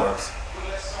power.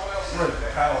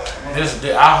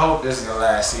 I hope this is the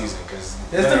last season, because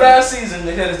it's the last season,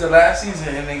 because it's the last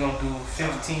season and they gonna do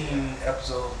 15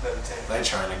 episodes better than 10. They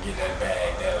trying to get that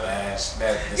bag,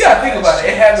 You gotta think about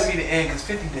it, it had to be the end because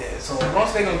 50 dead. So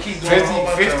once they gonna keep doing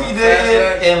 50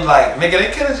 dead, and like, nigga, they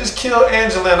could have just killed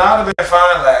Angela and I'd have been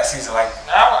fine last season. Like,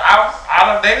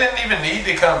 they didn't even need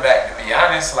to come back, to be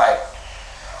honest. Like,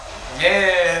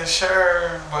 yeah,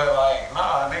 sure, but like,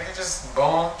 nah, nigga, just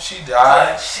boom, she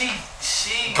died. She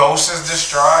Ghost is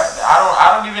destroyed.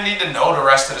 I don't even need to know the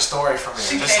rest of the story from it.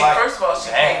 She just can't, first of all, she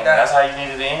can't die. That's how you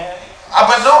needed to end?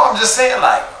 But no, I'm just saying,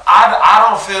 like, I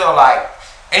don't feel like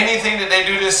anything that they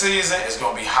do this season is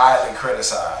gonna be highly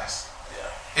criticized.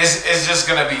 Yeah. It's just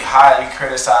gonna be highly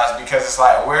criticized because it's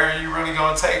like, where are you really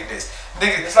gonna take this?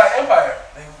 Nigga, it's like Empire.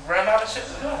 They ran out of shit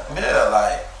to do. Yeah,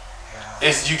 like,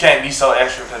 you can't be so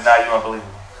extra because now you're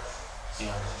unbelievable.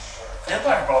 Yeah.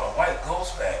 Empire brought a white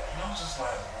ghost back. And I was just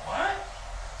like, what?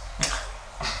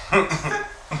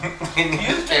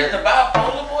 You think the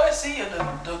bipolar boy see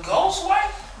the ghost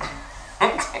white?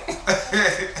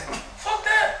 Fuck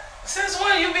that. Since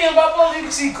when you being bipolar you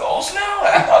can see ghosts now?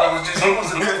 I thought it was just you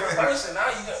was a different person. Now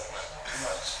you got too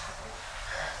much.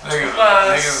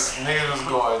 Niggas was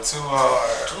going too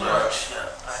hard. Too much.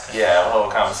 Yeah, a whole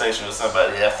conversation with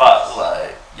somebody at Fox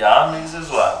like, y'all niggas is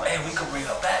wild. Hey, we could bring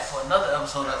her back for another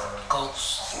episode of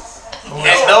Ghosts.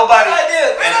 And nobody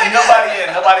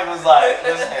was like,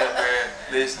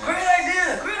 listen. Great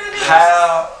idea.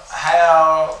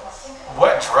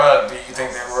 What drug do you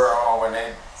think they were on when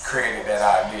they created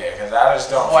that idea? Because I just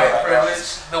don't white feel like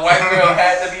privilege. The white girl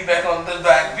had to be back on the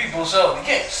Black People show. You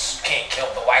can't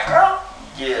kill the white girl.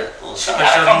 Yeah. She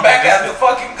gotta come back as the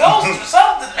fucking ghost or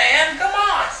something, man. Come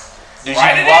on. Dude, she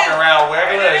be walking around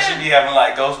regular and she be having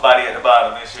like ghost body at the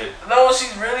bottom and shit. No,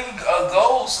 she's really a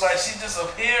ghost. Like she just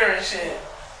appear and shit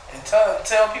and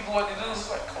tell people what to do. It's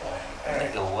like, come on.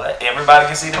 Nigga, what? Everybody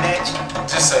can see the bitch?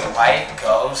 Just say white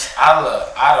ghost. I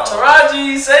don't.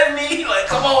 Taraji, save me. Like,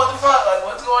 come on, what the fuck? Like,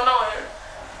 what's going on here?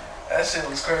 That shit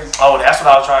was crazy. Oh, that's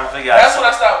what I was trying to figure out. That's when I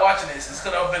stopped watching this. It's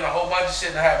could have been a whole bunch of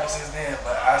shit that happened since then,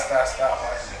 but I stopped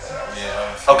watching it.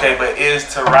 Yeah. Okay, but is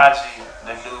Taraji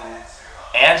the new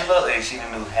Angela or is she the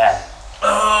new Hattie?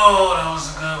 Oh, that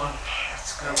was a good one.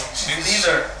 That's a good one. She's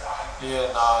neither.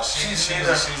 Yeah, nah, she's in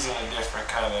a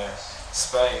different kind of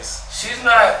space. She's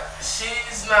not.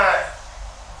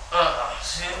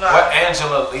 What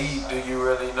Angela Lee do you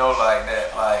really know like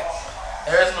that? Like,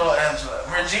 there's no Angela.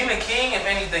 Regina King, if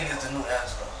anything, is the new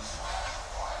Angela.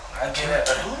 I get that.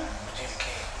 Regina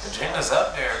King. Regina's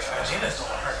up there. Regina's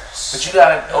doing hers. But you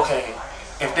gotta, okay,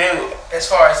 if they, as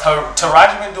far as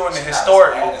Taraji been doing the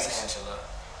historic movies,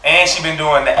 and she been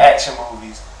doing the action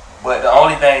movies, but the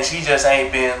only thing, she just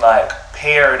ain't been like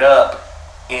paired up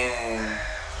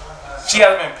she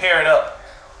hasn't been paired up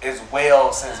as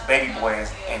well since Baby Boy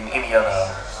and any other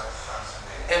others.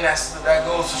 And that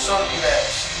goes to show you that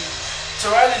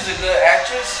Taraji's a good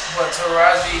actress, but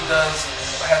Taraji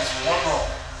has one role.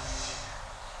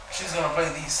 She's gonna play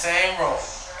the same role.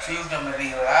 She's gonna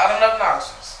be loud and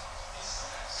obnoxious.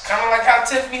 Kind of like how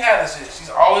Tiffany Haddish is. She's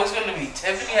always gonna be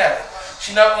Tiffany Haddish.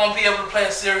 She's never gonna be able to play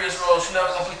a serious role. She's never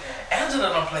gonna play. Angela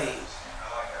done played.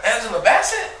 Angela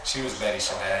Bassett. She was Betty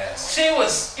Shabazz. She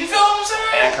was. You feel what I'm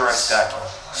saying? And Correct Scott.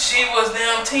 She was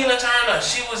damn Tina Turner.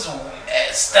 She was.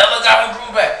 Stella got her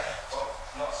groove back.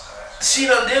 She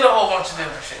done did a whole bunch of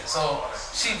different shit. So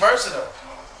she versatile.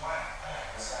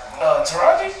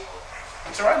 Taraji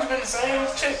been the same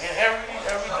chick in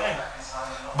everything.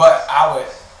 But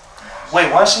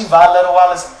Wait, wasn't she Violetta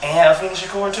Wallace and Afeni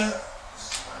Shakur too?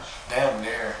 Damn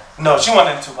near. No, she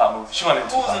wasn't in the Tupac movie. She wasn't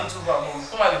in the Tupac. Who was in the Tupac movie?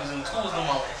 Somebody was in the. Who was the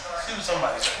mom? She was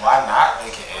somebody. Why not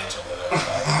make it Angela?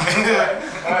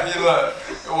 You look,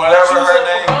 whatever her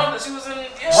name. She was in.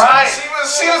 Yeah, right.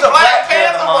 She was a Black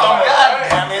Panther mama. God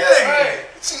damn it. Right.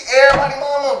 She everybody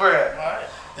mama, bruh. Right.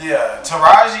 Yeah,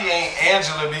 Taraji ain't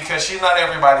Angela because she's not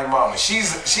everybody mama. She's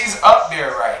up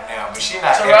there right now, but she's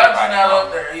not Taraji everybody not mama.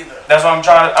 up there either. That's what I'm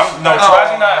trying to.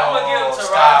 Taraji not. I'm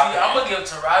gonna give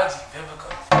Taraji Vivica.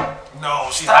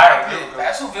 No, she's higher.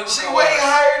 That's who Vivica was. She way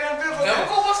higher than Vivica.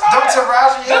 Vivica was higher. Don't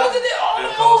Taraji have? Vivica did all the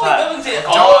movies. Vivica did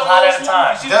all all hot those at the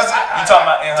time. movies. You talking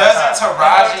about in her Doesn't time?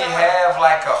 Taraji have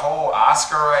like a whole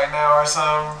Oscar right now or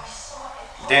something?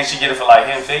 Didn't she get it for like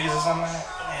Hidden Figures or something?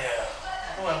 Yeah,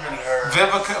 who haven't really heard?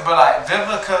 Vivica, but like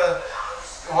Vivica,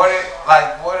 what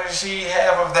did she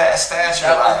have of that stature?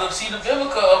 That was the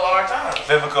Vivica of our time.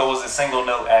 Vivica was a single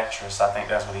note actress. I think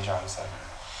that's what he's trying to say.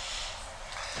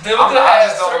 Vivica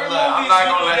I'm not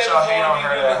gonna let y'all hate on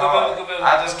her that hard.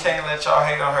 I just can't let y'all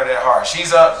hate on her that hard.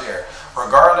 She's up there,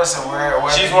 regardless of where.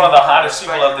 She's one of the hottest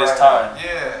people of this time.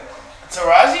 Yeah.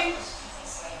 Taraji?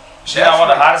 She's not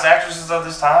one of the hottest actresses of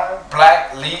this time.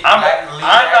 Black lead. I'm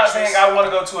not saying I want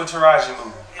to go to a Taraji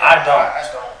movie. Yeah, I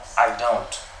don't.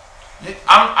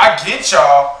 I get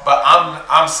y'all, but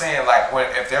I'm saying like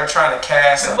if they're trying to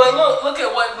cast. But look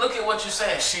at what you're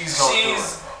saying. She's gonna do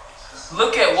it.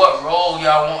 Look at what role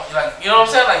y'all want. Like, you know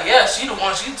what I'm saying? Like, yeah, she the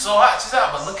one. She's so hot. She's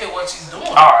hot. But look at what she's doing.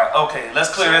 All right, okay. Let's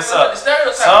clear this up.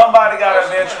 Somebody got to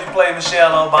eventually play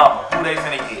Michelle Obama. Who they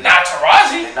finna get? Not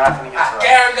Taraji. They're not finna get Taraji.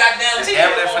 Gary goddamn T.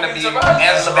 It's finna be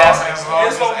Angela Bassett.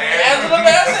 It's gonna be Angela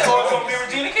Bassett. Or it's gonna be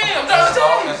Regina King. I'm trying to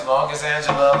tell you. As long as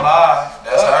Angela alive,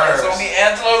 that's hers. It's gonna be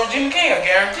Angela or Regina King. I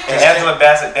guarantee. And Angela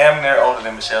Bassett damn near older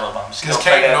than Michelle Obama. Because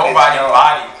can't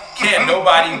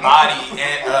nobody body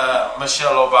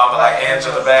Michelle Obama like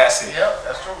Angela Bassett. Yep,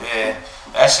 that's true. Yeah,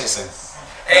 that shit's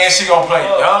and she gonna play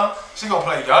young. She gonna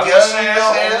play young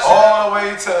Michelle all the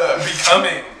way to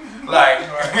becoming like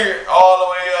all the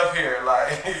way up here.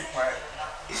 Like,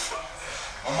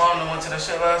 my mom went to that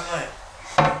shit last night.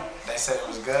 They said it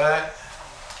was good.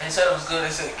 They said it was good.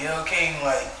 They said Gayle King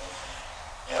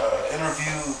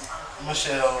interviewed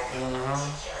Michelle.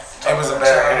 It was a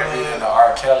better interview than the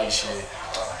R. Kelly shit.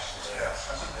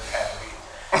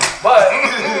 But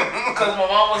because my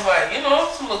mom was like, it's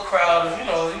a little crowd of,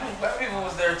 black people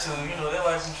was there too. They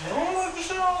like some shit. Oh, like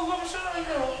Michelle, I love Michelle,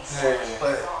 Yeah.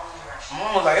 But my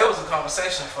mom was like, it was a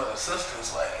conversation for the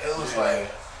sisters. Like, it was like,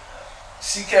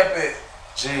 she kept it,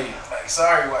 like,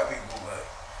 sorry, white people, but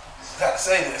you gotta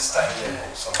say this type of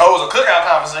thing. So. Oh, it was a cookout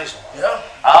conversation. Yeah.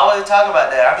 I always talk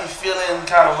about that. I be feeling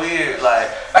kind of weird. Like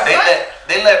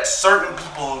they let certain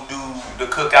people do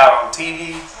the cookout on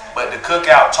TV, but the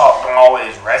cookout talk don't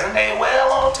always resonate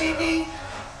well on TV.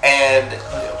 And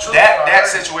that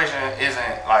situation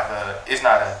isn't like it's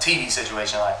not a TV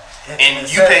situation. Like,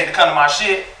 and you paid to come to my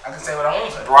shit. I can say what I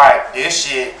want to say. Right.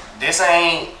 This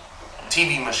ain't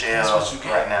TV Michelle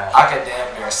right now. I could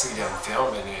damn near see them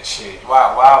filming that shit.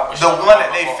 Wow. The one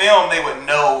that they filmed, they would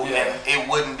know, and it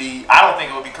wouldn't be. I don't think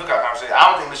it would be cookout conversation.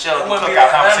 I don't think Michelle would do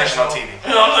cookout conversation on TV.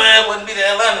 You know what I'm saying? It wouldn't be the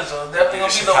Atlanta show. Definitely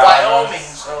gonna be the Wyoming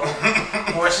show,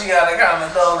 where she gotta kind of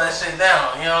throw that shit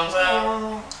down. You know what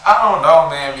I'm saying? I don't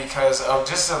know, man, because of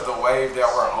the wave that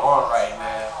we're on right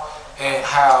now, and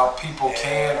how people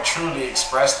can truly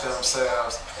express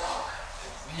themselves.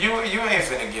 You ain't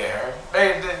finna get her.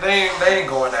 They ain't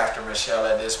going after Michelle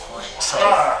at this point. So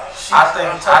I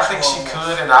think she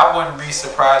could, and I wouldn't be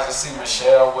surprised to see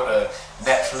Michelle with a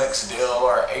Netflix deal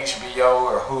or HBO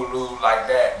or Hulu like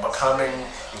that becoming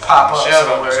pop up. Michelle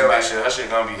gonna do some big shit. That shit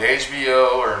gonna be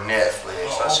HBO or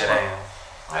Netflix. That shit ain't.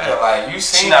 Yeah, like you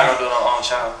seen. She not gonna do it on her own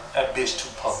channel. That bitch too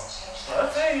poor.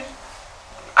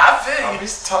 I feel you.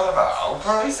 He's talking about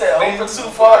Oprah. He said Oprah too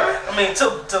far. I mean,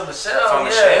 to Michelle. For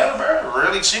Michelle, bro.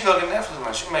 Really? She gonna get Netflix,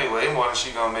 man. She made way more than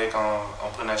she gonna make on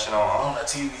putting that shit on the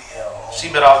TV. She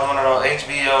better off doing it on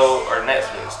HBO or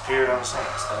Netflix. Period. On the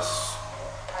sense.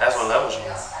 That's what level she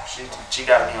on. She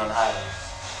gotta be on the high level.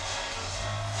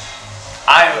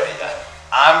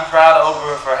 I'm proud of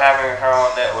Oprah for having her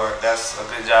on network. That's a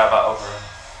good job by Oprah.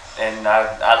 And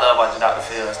I love watching Dr.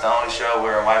 Phil. It's the only show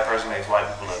where a white person makes white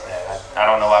people look bad. I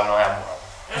don't know why we don't have more of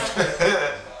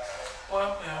them.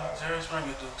 Well, yeah, Jerry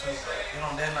Springer do too.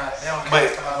 They don't.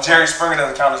 But Jerry Springer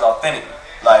doesn't count as authentic.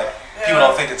 Like, people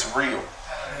don't think it's real.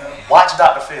 Yeah. Watch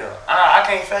Dr. Phil. I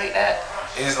can't fake that.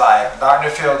 It's like Dr.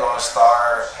 Phil gonna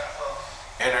start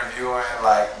interviewing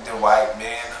like the white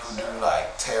men who do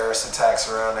like terrorist attacks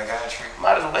around the country.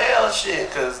 Might as well, shit,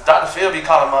 because Dr. Phil be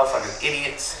calling motherfuckers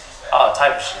idiots. All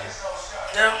type of shit.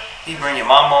 Yeah. He bring your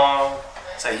mama on.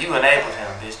 Say you enabled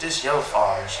him, bitch. This your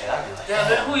fault and shit. I be like, yeah.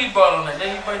 Then who you brought on that?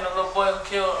 Then you bring the little boy who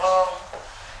killed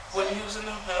Whitney Houston.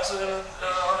 Then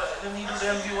he do the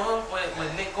interview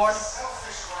with Nick Gordon. I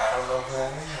don't know who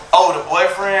that is. oh, the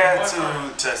boyfriend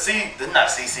to see, not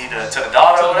CC, to the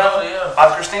daughter or whatever. Yeah.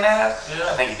 Bobby Christina has.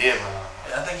 Yeah. I think he did, bro.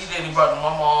 I think he did. He brought the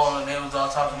mama on, and they was all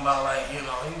talking about like, you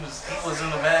know, he was in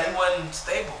the bad. He wasn't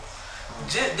stable.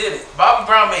 Jit did it. Bobby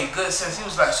Brown made good sense. He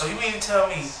was like, so you mean to tell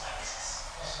me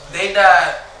they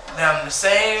died down the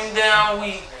same damn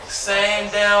week, same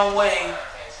damn way,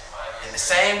 and the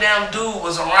same damn dude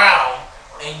was around,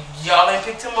 and y'all ain't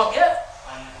picked him up yet?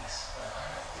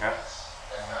 Yeah.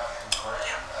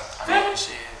 I mean,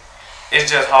 shit.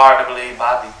 It's just hard to believe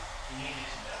Bobby.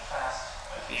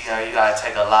 You know, you gotta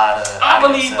take a lot of. I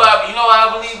believe Bobby. You know why I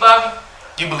believe Bobby?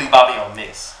 You believe Bobby on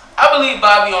this? I believe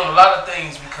Bobby on a lot of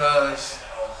things because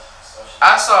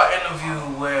I saw an interview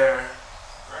where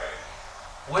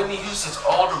Whitney Houston's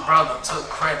older brother took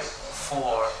credit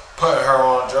for putting her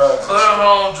on drugs.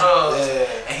 Yeah.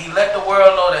 And he let the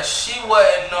world know that she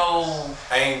wasn't no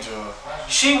angel.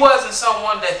 She wasn't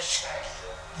someone that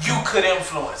you could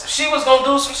influence. If she was gonna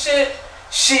do some shit,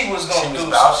 she was gonna do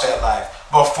some shit. Life.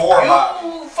 Before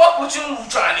fuck what you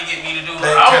trying to get me to do. I'm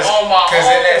on my own. Because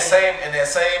in that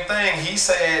same thing, he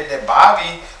said that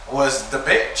Bobby was the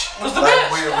bitch. When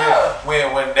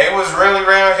they was really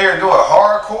around here doing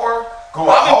hardcore, going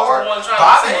hard,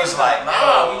 Bobby was like,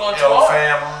 nah, we gonna yo,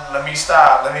 fam, let me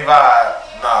stop, let me vibe.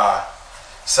 Nah.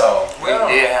 So we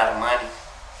did have the money.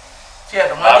 She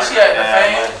had the money, she had the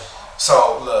fame.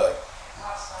 So look,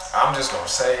 I'm just gonna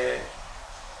say it.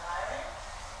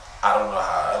 I don't know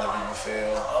how other people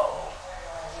feel.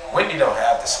 Whitney don't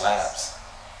have the slaps.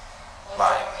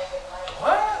 Like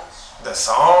what? The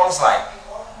songs, like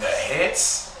the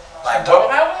hits. Like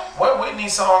what Whitney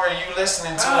song are you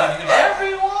listening to? You like,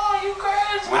 everyone, you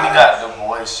crazy. Whitney got the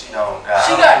voice. She don't got.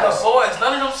 She got the voice.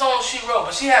 None of them songs she wrote,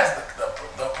 but she has the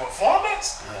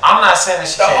performance. I'm not saying that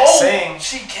she can't sing.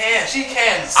 She can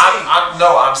sing.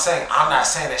 I'm saying I'm not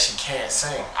saying that she can't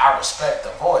sing. I respect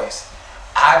the voice.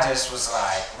 I just was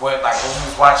like, when we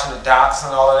was watching the docs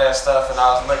and all of that stuff, and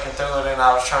I was looking through it, and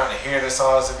I was trying to hear the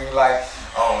songs and be like,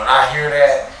 oh, when I hear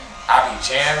that, I be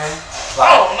jamming.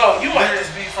 Like, oh no, you might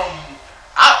just be from.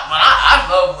 I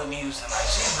love Whitney Houston. Like,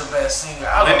 she's the best singer.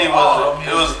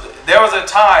 There was a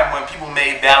time when people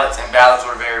made ballads, and ballads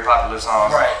were very popular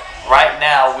songs. Right. Right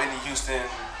now, Whitney Houston,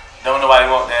 don't nobody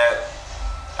want that.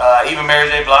 Even Mary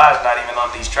J. Blige not even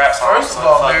on these trap songs. First of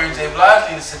all, Mary J.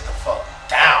 Blige needs to sit the fuck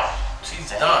down.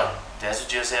 She's done. That's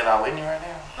what you said about Whitney right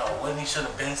now? No, Whitney should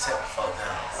have been set the fuck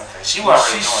down. Okay. She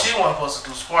wasn't supposed to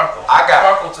do Sparkle.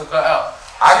 Sparkle took her out.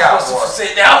 I got more.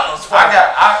 Sit down on Sparkle.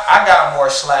 I got more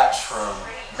slaps from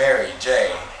Mary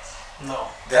J. No.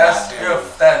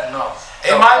 No.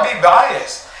 It might be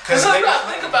biased. Because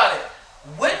think about it.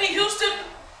 Whitney Houston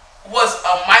was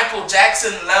a Michael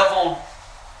Jackson level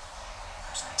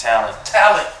talent.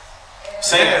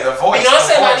 Yeah, the voice.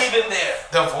 Beyonce not even there.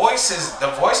 The voice is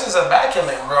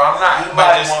immaculate, bro. I'm not. You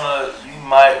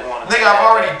might wanna. Nigga, I've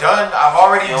already.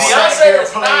 Beyonce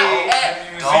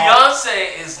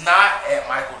is not at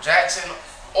Michael Jackson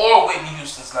or Whitney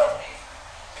Houston's level.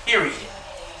 Period.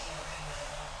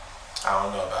 I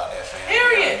don't know about that, fam.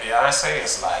 Period. Beyonce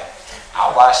is like,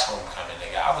 I watched Homecoming,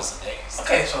 nigga. I was a nigga.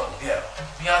 Okay, so yeah,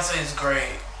 Beyonce is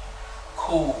great,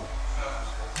 cool.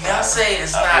 Beyonce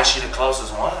is not. Is she the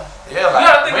closest one? Yeah, like, you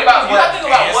gotta think about what talent. You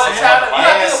gotta think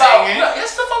about.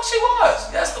 Yes, the fuck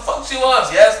she was.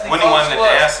 When he wasn't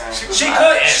dancing, she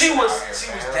was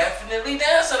definitely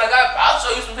dancing. I'll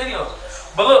show you some videos.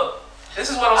 But look,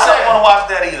 this is what I'm saying. I don't want to watch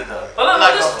that either, though. But look,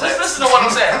 just listen to what I'm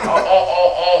saying.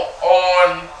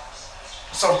 On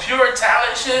some pure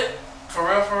talent shit, for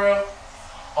real.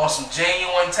 On some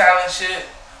genuine talent shit,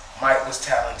 Mike was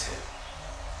talented.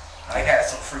 Mike had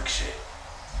some freak shit.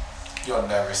 You'll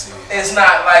never see it. It's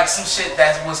not like some shit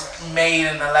that was made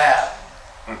in the lab.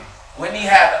 Whitney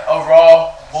had a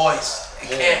raw voice.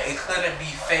 It couldn't be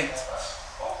faked.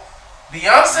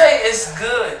 Beyonce is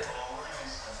good.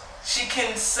 She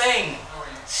can sing.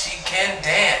 She can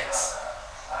dance.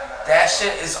 That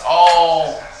shit is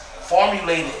all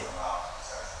formulated.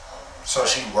 So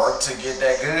she worked to get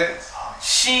that good?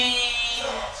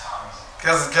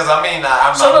 Cause I'm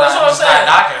not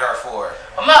knocking her for it.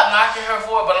 I'm not knocking her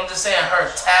for it, but I'm just saying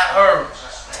her talent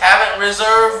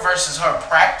reserve versus her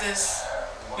practice.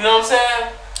 You know what I'm saying?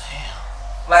 Damn.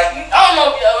 Like, I don't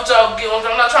know what y'all get.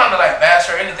 I'm not trying to like bash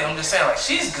her or anything. I'm just saying like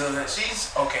she's good. She's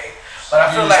okay. But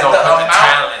I feel like the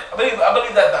amount. I believe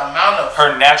that the amount of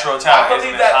her natural talent. I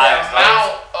believe that the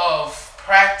amount of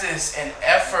practice and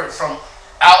effort from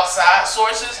outside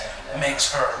sources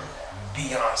makes her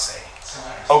Beyonce.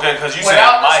 Okay, because you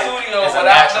without said Mike the studio, is a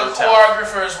without the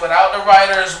choreographers, without the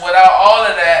writers, without all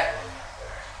of that,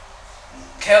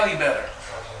 Kelly better.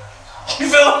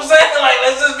 You feel what I'm saying? Like,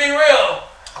 let's just be real.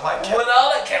 I like Kelly.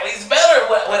 Without it, Kelly's better.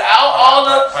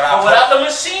 Without the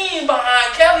machine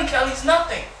behind Kelly, Kelly's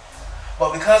nothing.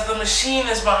 But because the machine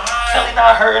is behind Kelly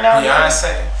not hurting out here.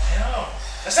 Beyonce. Yeah.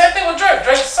 The same thing with Drake.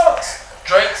 Drake sucks.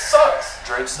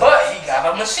 But he got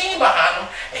a machine behind him,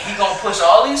 and he gonna push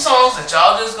all these songs that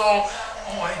y'all just gonna.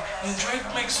 Oh, when Drake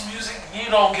makes music,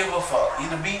 you don't give a fuck.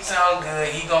 The beat sound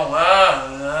good. He gonna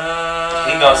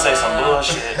say some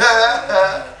bullshit.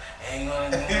 Ain't gonna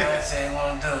do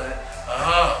it.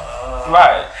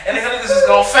 Right. And the niggas is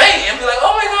gonna faint and be like,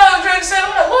 oh my god, Drake said.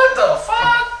 I'm like, what the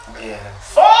fuck? Yeah.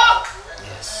 Fuck.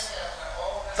 Yes.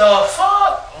 The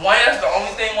fuck. Wayne, that's the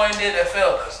only thing Wayne did that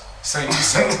failed us. So you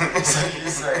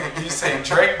say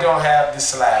Drake don't have the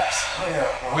slaps. Oh,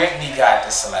 yeah. Whitney got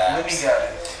the slaps. Whitney got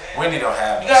it. Whitney don't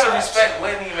have. You gotta respect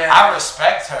Whitney, man. I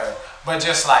respect her, but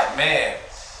just like man.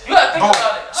 You gotta think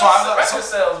about it. So record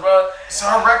sales, bro. So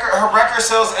her record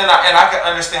sales, and I can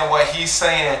understand what he's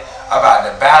saying about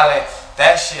the ballad.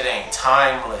 That shit ain't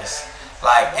timeless.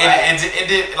 Like it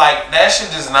did. Like that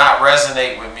shit does not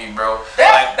resonate with me, bro.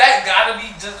 That gotta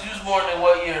be just you was born in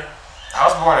what year? I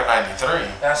was born in '93.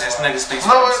 This nigga speaks.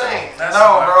 No, it ain't.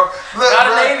 No, bro. Look, not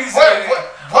bro. an 80s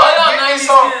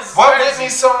What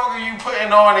Whitney song are you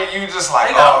putting on and you just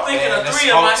like? I'm thinking of 3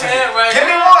 in my head right now. Give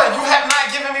me one. You have not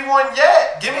given me one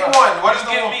yet. Give me one. What is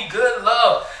the one? Give me Good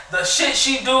Love. The shit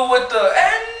she do with the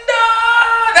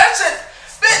that's it.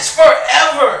 Bitch,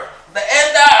 forever. The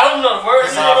I don't know the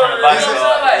words.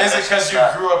 Is it because you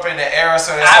grew up in the era?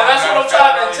 So that's what I'm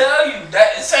trying to tell you.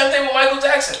 That same thing with Michael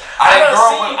Jackson. I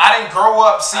didn't grow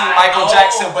up seeing Michael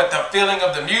Jackson, but the feeling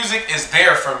of the music is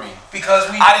there for me. Because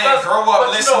I didn't grow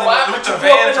up listening to Luther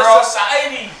Vandross.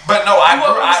 But no, I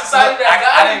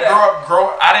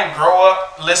didn't grow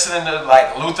up listening to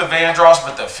like Luther Vandross,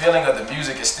 but the feeling of the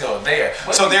music is still there.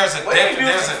 So there's a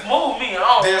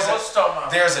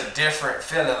different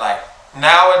feeling. Like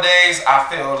nowadays, I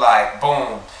feel like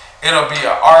boom, it'll be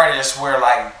an artist where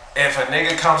like. If a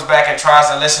nigga comes back and tries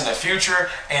to listen to Future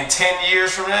in 10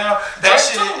 years from now, that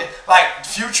shit, like,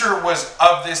 Future was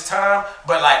of this time,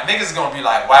 but, like, niggas gonna be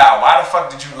like, wow, why the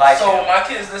fuck did you like him? So when my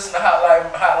kids listen to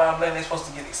Hotline Bling, they supposed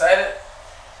to get excited?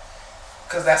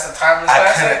 Because that's a timeless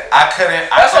classic?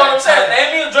 That's what I'm saying.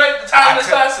 Name me a Drake, the timeless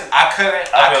classic. I feel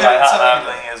like Hotline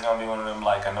Bling is gonna be one of them,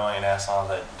 like, annoying ass songs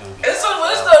that do be. It's the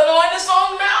annoyingest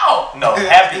song now. No,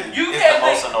 Happy is the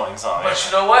most annoying song. But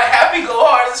you know what? Happy go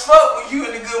hard as fuck when you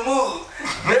in a good mood.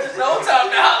 There's no time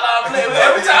to Hotline Bling.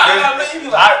 Every time Hotline Bling, you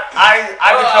be like, I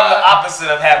become the opposite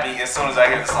of Happy as soon as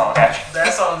I hear the song Happy.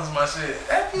 That song is my shit.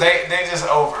 They just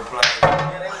overplay.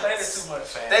 Yeah, they played it too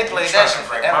much. They played that shit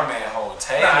forever. My man whole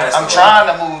table. I'm trying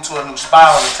to move to a new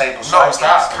spot on the table. So no,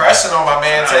 stop pressing on my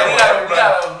man table.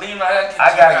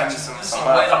 I gotta give you some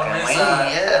motherfucking lean.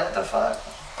 Yeah, what the fuck?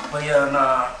 But yeah,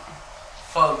 nah.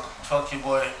 Fuck your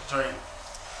boy Drake.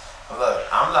 Look,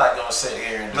 I'm not gonna sit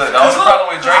here and look. The only problem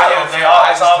with Drake is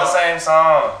it's all the same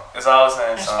song. It's all the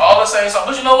same song. It's all the same song.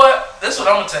 But you know what? This is what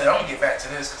I'm gonna tell you. I'm gonna get back to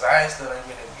this because I ain't been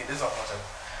able to get this off my table.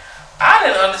 I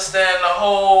didn't understand the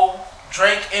whole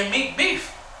Drake and Meek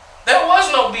beef. There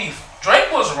was no beef.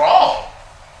 Drake was wrong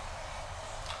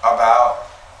about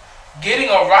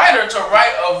getting a writer to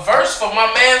write a verse for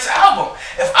my man's album.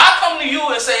 If I come to you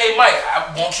and say, hey Mike,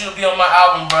 I want you to be on my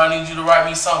album, bro. I need you to write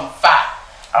me something fire.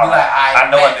 Be like, I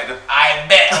know a nigga. I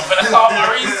bet. I'm gonna call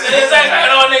Maurice. I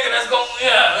know a nigga that's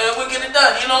gonna, we'll get it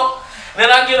done, you know? And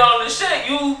then I get on this shit.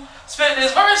 You spit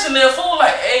this verse and then fool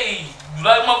like, hey, you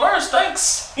like my verse?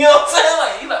 Thanks. You know what I'm saying?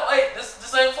 Like, you like, wait, this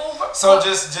ain't fool verse. So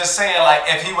just saying, like,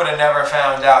 if he would have never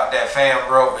found out that Fam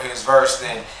wrote his verse,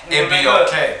 then it'd be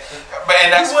okay. But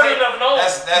and that's you wouldn't have known.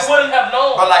 You wouldn't have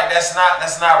known. But like, that's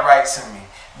not right to me.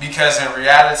 Because in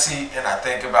reality, and I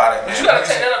think about it, man, but you gotta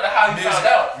take that up to how you found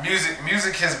out.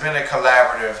 Music has been a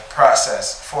collaborative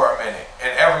process for a minute,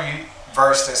 and every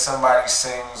verse that somebody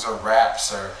sings or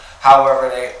raps or however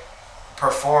they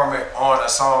perform it on a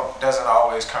song doesn't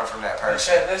always come from that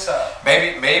person. Check this out.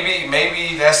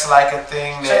 Maybe that's like a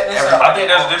thing that I think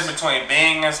there's a difference between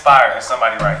being inspired and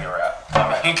somebody writing your rap.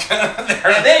 I mean,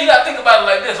 and then you gotta think about it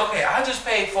like this. Okay, I just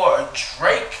paid for a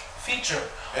Drake feature.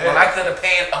 Yeah. When I could have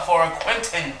paid for a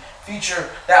Quentin feature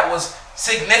that was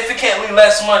significantly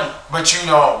less money. But you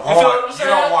don't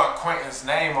want Quentin's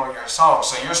name on your song,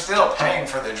 so you're still paying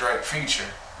for the Drake feature.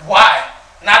 Why?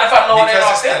 Not if I know it ain't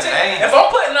authentic. If I'm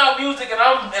putting out music and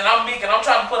I'm Meek and I'm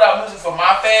trying to put out music for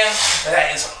my fans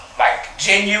that is like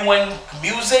genuine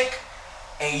music,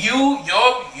 and your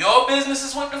business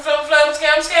is with the flim flam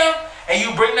scam, and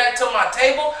you bring that to my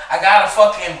table, I gotta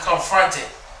fucking confront it.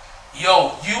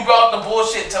 Yo, you brought the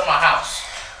bullshit to my house.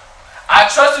 I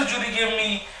trusted you to give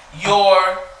me your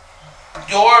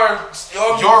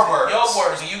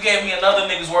words, and you gave me another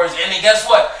nigga's words, and then guess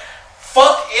what?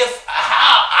 Fuck if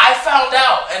how I found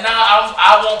out, and now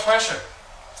I want pressure.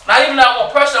 Not even I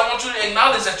want pressure. I want you to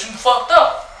acknowledge that you fucked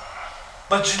up.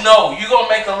 But you know, you gonna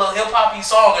make a little hip hoppy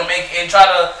song and try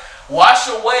to wash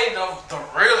away the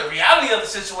real reality of the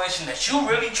situation that you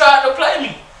really tried to play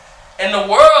me. And the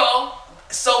world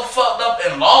is so fucked up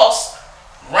and lost,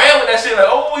 ran with that shit like,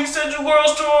 oh, he said your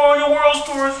world's tour, your world's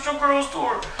tour, it's your girl's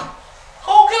tour.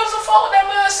 Who gives a fuck what that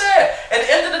man said? At the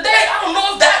end of the day, I don't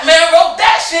know if that man wrote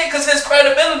that shit because his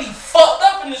credibility fucked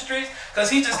up in the streets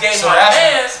because he just gave my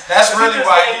mans. That's really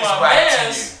why he's whack to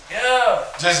you. Yeah.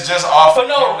 Just off. But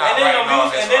no, and then the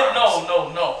music, and then no.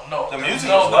 The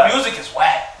music is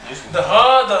whack.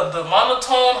 The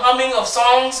monotone humming of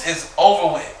songs is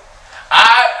over with.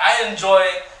 I enjoy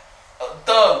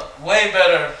Thug way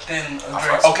better than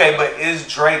Drake. Okay, but is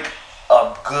Drake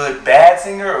a good bad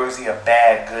singer or is he a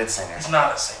bad good singer? He's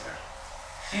not a singer.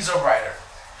 He's a writer.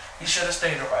 He should have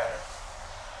stayed a writer.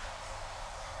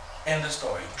 End of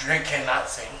story. Drake cannot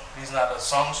sing. He's not a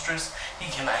songstress. He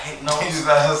cannot hit notes. He's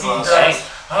not a songstress.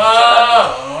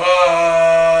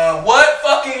 What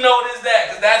fucking note is that?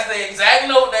 Because that's the exact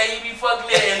note that he be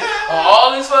fucking in on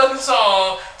all his fucking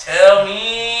songs. Tell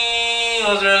me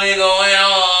what's really going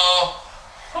on.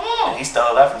 Come on. He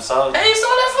stole that from Soulja. And he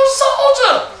stole that from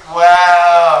Soulja.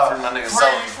 Wow. Free my nigga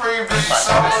Soulja. Free big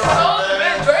Soulja.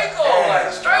 Man, Draco.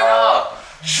 Like, straight up.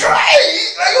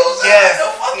 Drake! Like, who's yes,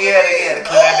 he had to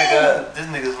clear that nigga up. This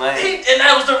nigga's lame. And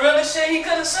that was the realest shit he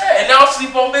could have said. And now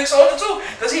sleep on Big Soulja too.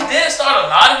 Because he did start a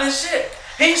lot of this shit.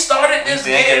 He started this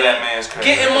getting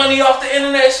money off the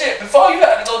internet shit. Before you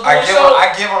had to go do a show.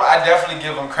 I definitely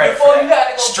give him credit Before for that. You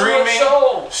had to go do a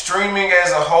show. Streaming as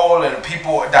a whole and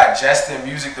people digesting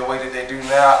music the way that they do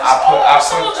now, I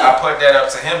put that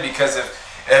up to him because if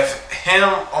him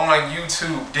on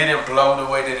YouTube didn't blow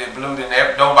the way that it blew, then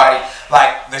nobody,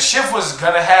 like, the shift was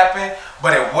gonna happen,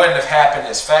 but it wouldn't have happened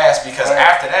as fast because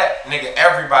after that, nigga,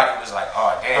 everybody was like,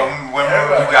 oh damn,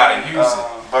 you gotta use it.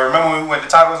 But remember when we went to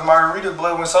Tacos and Margaritas,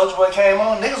 boy, when Soulja Boy came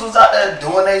on, niggas was out there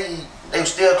doing they were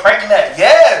still cranking that.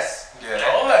 Yes! Yeah.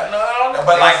 No.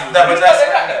 But like, they got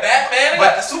the Batman, they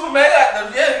got the Superman, they got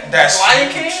the Lion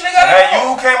King, they got it. Hey,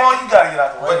 you came on, you gotta get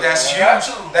out the way. But that's huge.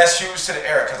 That's huge to the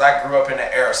era because I grew up in the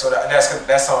era, so that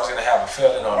song's gonna have a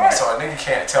feeling on me. So a nigga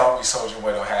can't tell me Soulja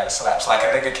Boy don't have the slaps. Like a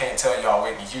nigga can't tell y'all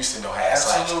Whitney Houston don't have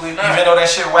slaps. Absolutely not. Even though that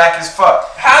shit whack as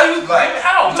fuck. How you like?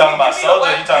 How you talking about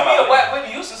Soulja? You talking about a whack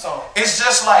Whitney Houston song? It's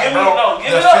just like, bro,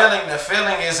 the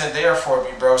feeling isn't there for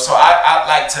me, bro. So I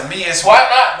like, to me it's why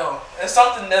not though? It's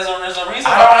something. There's a reason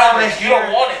behind it. You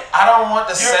don't want it. I don't want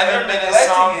the 7-minute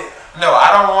song. No, I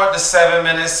don't want the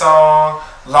 7-minute song,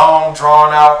 long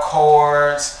drawn out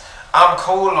chords. I'm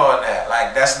cool on that.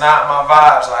 Like, that's not my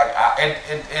vibes. Like,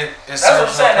 that's what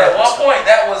I'm saying. At one point,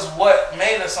 that was what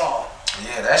made a song.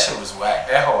 Yeah, that shit was whack.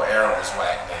 That whole era was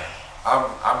whack, man.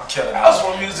 I'm killing that.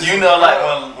 Was music. You know, like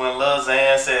when Lil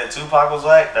Xan said Tupac was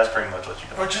whack, that's pretty much what you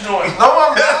doing. What you doing? No,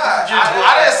 I'm not.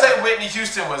 I didn't say Whitney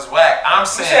Houston was whack. I'm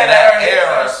saying that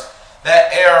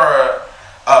era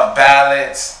of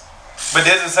ballads. But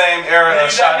there's the same era of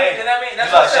Sade.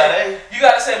 That's what I'm saying. You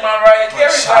gotta say Mariah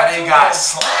Carey whack too. Sade got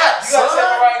slapped. You gotta say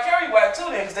Mariah Carey whack too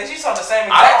then, because she's on the same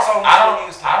exact song as Whitney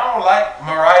Houston. I don't like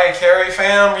Mariah Carey,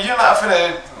 fam. You're not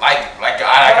finna I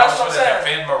was finna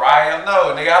defend Mariah.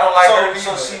 No, nigga, I don't like her either.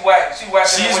 So she whack.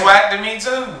 She's whack to me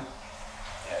too.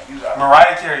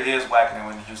 Mariah Carey is whacking than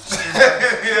Whitney Houston.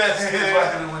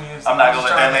 I'm not gonna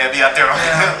let that man be out there on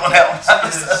that one.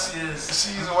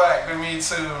 She's whack to me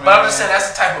too, man. But I'm just saying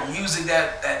that's the type of music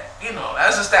that you know,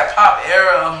 that's just that pop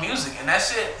era of music, and that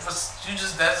shit that's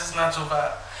just not your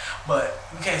vibe. But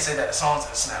you can't say that the songs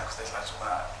in the snap because that's not your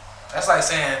vibe. That's like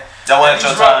saying like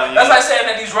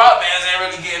saying that these rock bands ain't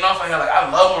really getting off on here. Like, I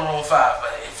love Maroon 5,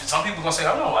 but if some people gonna say,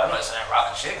 I'm not saying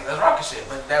rockin' shit, because that's rockin' shit.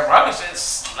 But that rockin' shit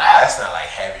slaps. That's not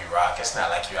like heavy rock. It's not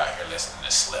like you out here listening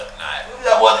to Slipknot.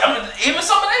 Well, I mean, even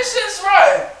some of that shit's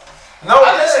right. No,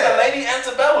 I listen to Lady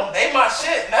Antebellum. They my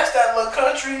shit. And that's that little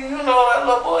country, you know, that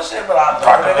little bullshit. But I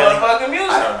love their motherfucking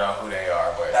music. I don't know who they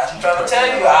are, but that's what I'm trying to tell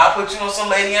you. I'll put you on some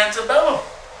Lady Antebellum.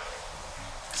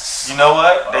 You know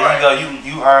what? There you go.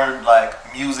 You earned like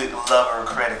music lover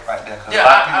credit right there. Cause a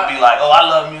lot of people be like, oh, I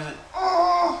love music.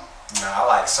 Nah, I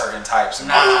like certain types of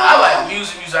music. I like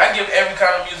music. I give every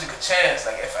kind of music a chance.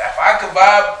 Like, if I could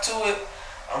vibe to it,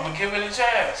 I'm gonna give it a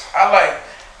chance. I like,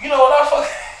 you know what I fuck.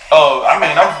 Oh, I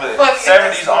mean, I'm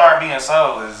 70s R&B and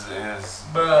soul is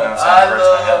bro. You know I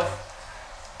love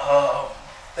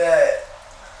that.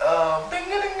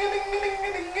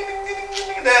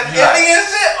 That Indian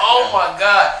shit. Oh my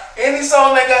god! Any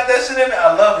song that got that shit in it,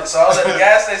 I love it. So I was at the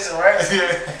gas station, right?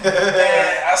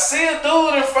 And I see a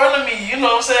dude in front of me. You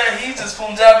know what I'm saying? He's just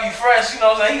Punjabi fresh. You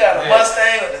know what I'm saying? He got a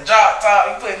Mustang with the drop top.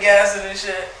 He putting gas in and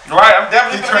shit. Right. I'm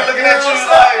definitely looking at you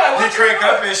like he crank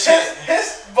up his shit.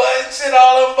 His button shit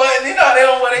all them buttons. You know they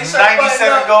don't wear they shirt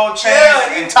 97 gold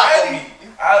chains and top of me.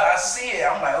 I see it.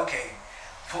 I'm like, okay.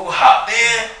 Fool hopped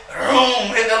in, room,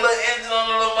 hit the little engine on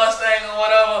the little Mustang or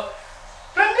whatever.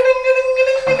 And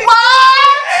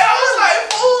I was like,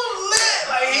 fool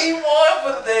lit. Like he won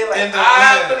for the day. Like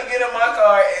I'm gonna get in my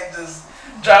car and just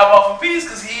drive off in peace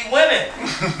because he winning.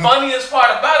 Funniest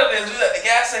part about it is we was at the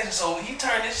gas station, so he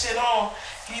turned this shit on.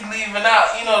 He leaving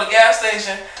out, you know, the gas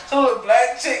station. So a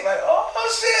black chick like, oh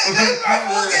shit, this like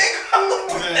who's getting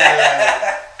cold.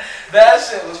 That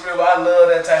shit was real. I love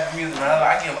that type of music, man.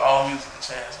 I give all music a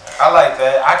chance, man. I like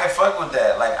that. I can fuck with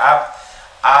that. Like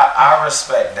I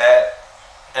respect that,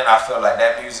 and I feel like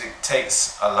that music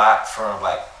takes a lot from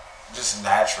like just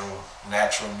natural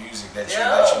music that you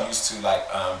used to, like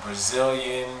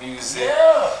Brazilian music.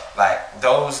 Yeah. Like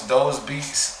those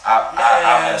beats, I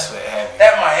mess with heavy.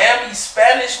 That Miami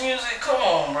Spanish music, come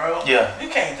on, bro. Yeah. You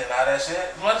can't deny that shit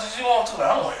as much as you want to.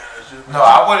 I don't want to hear that shit. No,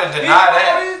 I wouldn't deny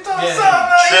that.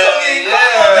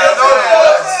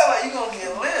 Like you gonna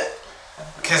get lit.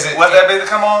 Cause What that bitch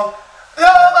come on?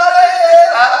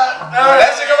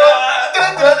 That shit come on?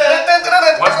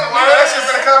 What's the word? That shit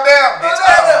finna come down, bitch.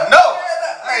 I don't know.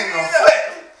 I ain't gonna flip.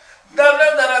 We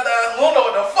don't know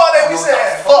what the fuck they be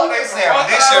saying. Fuck they saying.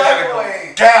 This shit finna go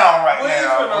down right We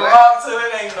now. finna rock till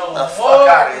it ain't no The more. fuck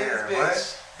out of here,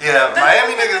 bitch. Yeah,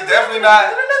 Miami niggas definitely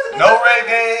not. No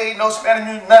reggae, no Spanish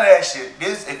music, none of that shit.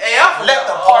 Hey, I let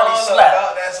the party slap.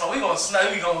 About that song. We gonna snap.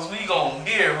 We gonna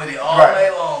hear with it all Right. day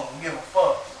long. Give a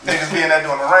fuck. Niggas being there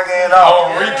doing the reggae and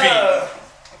all. on repeat.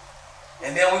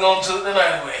 And then we gonna took the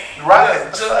night away.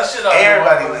 Right. Took the shit out.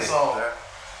 Everybody with lit. the song.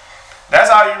 That's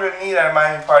all you really need at a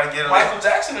Miami party to get lit. Michael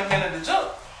Jackson invented the jump.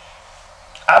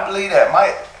 I believe that.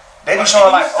 They be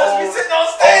showing like old sitting on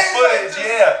stage, footage,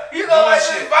 yeah. You know, like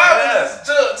shit. shit, violence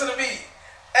to the beat.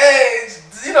 Hey,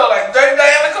 you know, like Dirty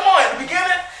Diana, come on, in the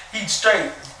beginning, he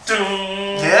straight.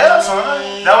 Yeah, that's what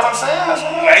I'm saying.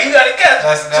 Like, you gotta catch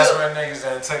it. That's where niggas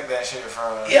done took that shit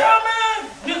from. Yeah,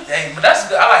 man. Hey, but that's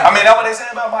good. I like. I mean, that's what they said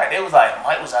about Mike. They was like,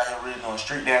 Mike was out here really doing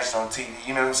street dances on TV.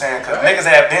 You know what I'm saying? Because niggas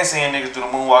have been seeing niggas do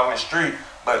the moonwalk in the street.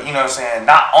 But you know what I'm saying?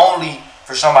 Not only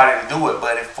for somebody to do it,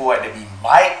 but for it to be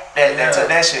Mike that took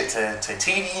that shit to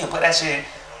TV and put that shit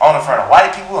on in front of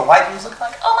white people, and white people look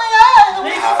like, oh my god,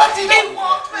 what the fuck did they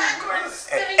walk backwards?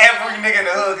 Every nigga in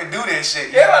the hood can do this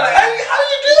shit. Yeah, like, how do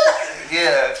you do that?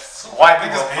 Yeah. White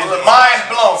people, mind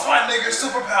blown. My nigga's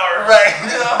superpower. Right.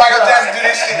 Michael Jackson did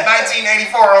this shit in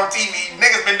 1984 on TV.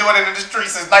 Niggas been doing it in the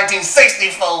streets since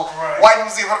 1964. Right. White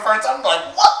people see it for the first time, like,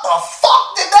 what the fuck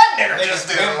did that nigga just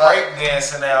do? Been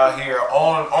breakdancing out here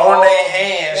on their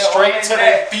hands, straight to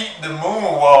their feet, the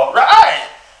moonwalk. Right.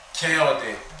 Killed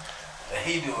it.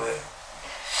 He do it.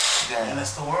 Yeah. And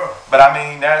it's the world. But I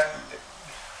mean, that's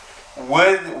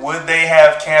would they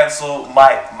have canceled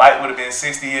Mike? Mike would have been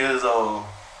 60 years old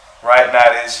right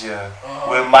now this year.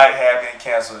 Would Mike have been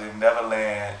canceled in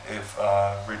Neverland if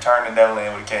Return to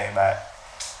Neverland would have came out?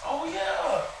 Oh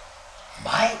yeah.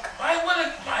 Mike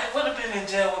would have been in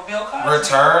jail with Bill Cosby.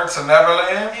 Return to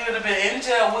Neverland? He would have been in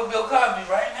jail with Bill Cosby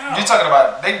right now. You talking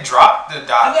about they dropped the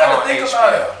doc You gotta on think HBO.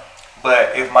 about it.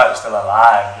 But if Mike was still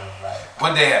alive, it was like,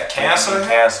 Would they have canceled him?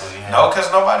 Yeah. No,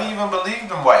 because nobody even believed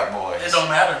them white boys. It don't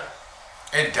matter.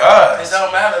 It does. It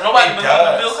don't matter. Nobody It believed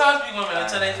the does. Bill Cosby woman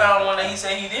until they found one that he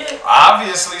said he did.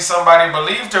 Obviously, somebody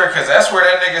believed her because that's where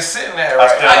that nigga's sitting at I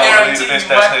right still now. I don't guarantee believe you,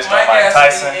 the bitch that snitched on Mike Mike has to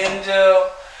Tyson. be in jail,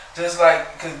 just like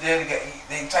because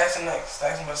they Tyson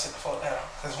better sit the fuck down.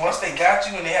 Because once they got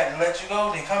you and they had to let you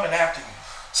go, they coming after you.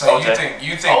 So OJ.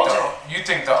 you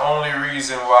think the only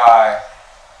reason why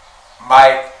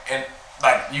Mike and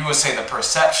like you would say the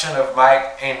perception of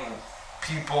Mike and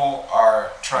people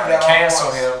are trying to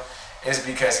cancel him is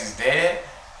because he's dead?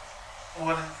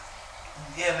 Well,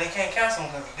 yeah, they can't cancel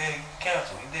him because he dead. You can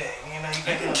cancel, he dead. You know, you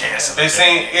can't cancel It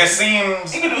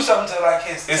seems He can do something to like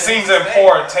his. it seems in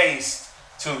poor taste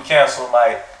to cancel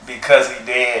Mike because he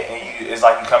dead, and it's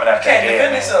like you coming after that Can't dead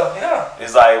defend man. himself, yeah.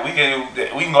 It's like we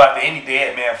can go after any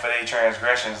dead man for their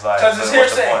transgressions. Like, Because it's so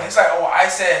what's the hearsay. point? It's like, oh, I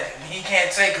said he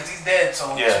can't say because he's dead,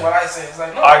 so Yeah. it's what I said. It's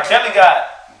like no. R. Kelly got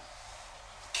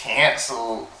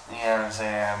canceled. You know what I'm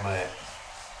saying? But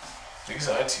These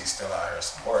aunties still out here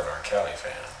supporting R. Kelly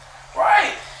fan.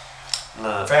 Right.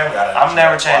 Look, Fam got I'm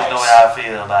never changing the way I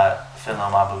feel about feeling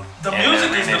on my booty. The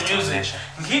music is the music.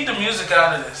 We keep the music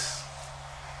out of this.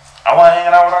 I want to hang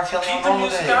out with R. Kelly. Keep the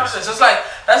music out of this. It's like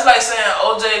that's like saying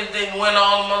OJ didn't win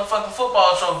all the motherfucking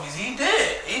football trophies. He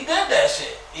did. He did that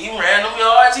shit. He ran them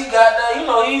yards. He got that. You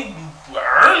know, he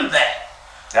earned that.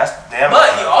 That's damn.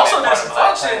 But he also did some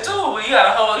fuck shit too. You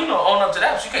gotta hold, own up to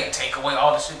that. But you can't take away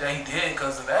all the shit that he did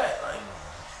because of that. Like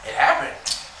it happened.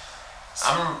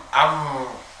 I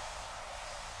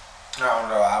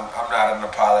don't know. I'm not an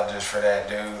apologist for that,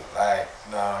 dude. Like,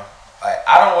 no. Like,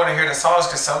 I don't want to hear the songs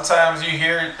because sometimes you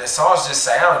hear the songs just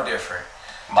sound different.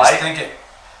 Mike? Just thinking,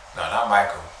 no, not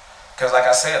Michael. Because, like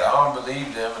I said, I don't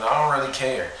believe them and I don't really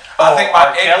care. I think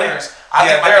my ignorance.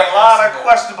 There are a lot of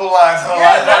questionable lines on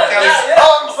R. Kelly's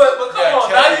songs. But come on,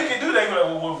 now you can do that.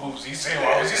 Like, what was he saying?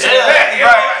 Why was he saying that?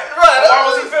 Right. Why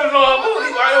was he feeling on her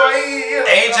booty?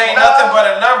 Age ain't nothing but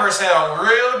a number. Sound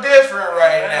real different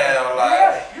right now.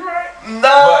 Like, you're right.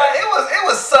 Nah, it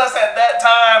was sus at that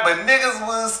time, but niggas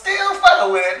was still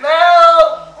fucking with it.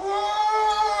 Now,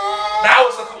 that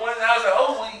was a coincidence. I was like,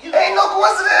 oh, ain't no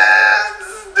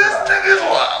coincidence. This nigga's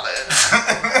wildin'.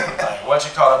 Like, what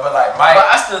you call it? But like, Mike, but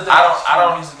I still think I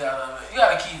don't music out of it. You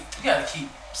gotta keep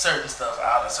certain stuff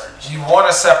out of certain shit. You want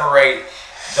to separate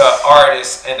the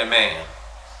artist and the man.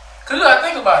 Cause you gotta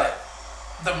think about it.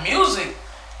 The music.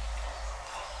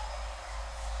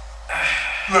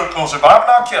 Look, on Surviving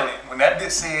R. Kelly, when that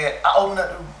bitch said, I opened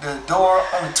up the door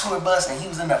on the tour bus and he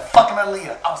was in there fucking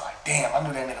Aaliyah, I was like, damn, I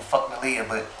knew that nigga fucking Aaliyah,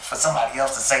 but for somebody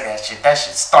else to say that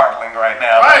shit's startling right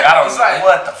now. Right. Like, I don't know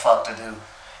what the fuck to do.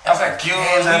 I'm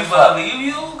confused and fuck.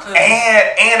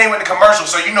 And they went to commercial,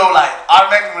 so like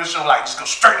automatically when the show like just go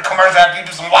straight to commercial after you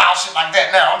do some wild shit like that.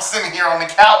 Now I'm sitting here on the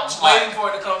couch waiting for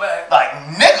it to come back. Like,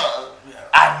 nigga,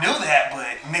 I knew that,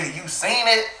 but nigga, you seen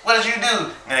it? What did you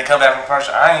do? And then they come back from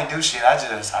commercial. I ain't do shit. I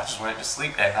just went to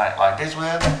sleep that night. Like, bitch,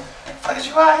 what the fuck is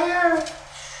you out here?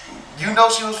 You know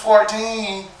she was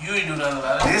 14. You ain't do nothing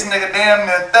about it. This nigga damn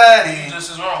near 30. You just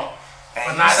is wrong.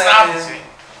 And but not stopping it.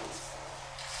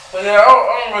 But yeah, I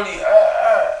don't really.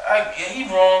 He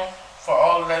wrong for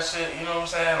all of that shit. You know what I'm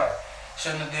saying? Like,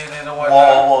 shouldn't have did it or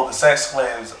whatnot. Whoa, the sex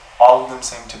slaves, all of them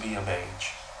seem to be of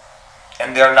age.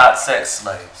 And they're not sex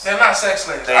slaves. They're not sex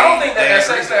slaves. I don't think that they're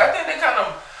sex slaves. I think they kind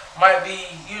of might be,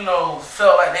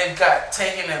 felt like they've got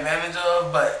taken advantage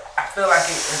of, but I feel like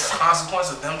it's a consequence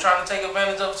of them trying to take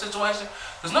advantage of a situation.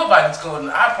 Because nobody's going,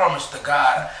 I promise to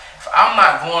God, if I'm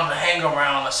not going to hang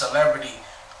around a celebrity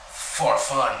for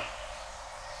fun.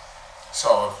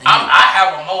 So I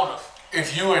have a motive.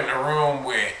 If you in the room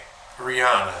with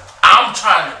Rihanna, I'm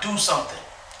trying to do something.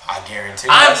 I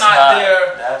guarantee I'm not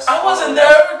there. I wasn't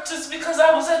there just because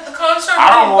I was at the concert.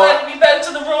 I invited me back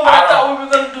to the room and I thought we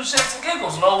were gonna do shits and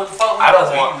giggles. No, what the fuck we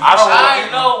I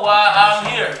know why I'm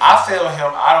here. I feel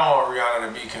him. I don't want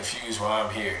Rihanna to be confused while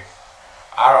I'm here.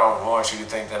 I don't want you to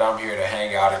think that I'm here to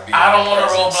hang out and be. I don't want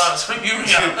to roll blunts for you,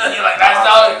 Rihanna. You're like, that's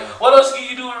all. What else can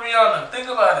you do with Rihanna? Think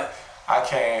about it.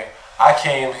 I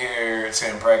came here to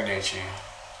impregnate you.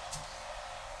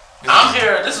 I'm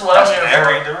here. This is what I'm here for.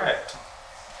 Very direct.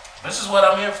 This is what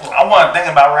I'm here for. I wasn't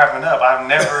thinking about wrapping up. I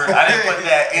didn't put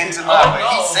that into my.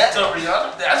 He said to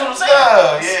Rihanna. That's what I'm saying.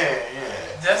 Oh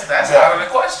yeah. That's out of the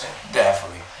question.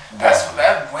 Definitely.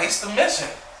 That waste of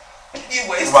mission. You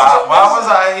wasted. Why was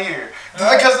I here?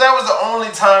 Because that was the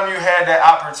only time you had that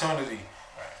opportunity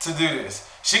to do this.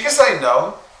 She can say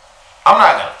no. I'm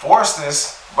not gonna force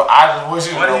this, but I just wish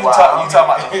you to know why. You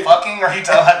talking about the fucking, or you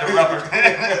talking about the rubber?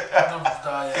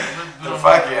 The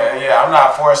fucking, yeah. I'm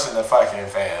not forcing the fucking,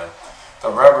 fam. The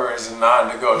rubber is a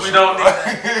non-negotiable. We don't need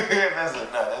that.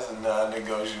 That's a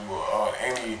non-negotiable on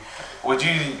any. Would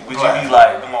you be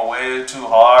like, I'm gonna wear it too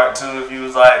hard too if you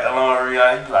was like alone with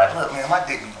Rihanna? You'd be like, look man, my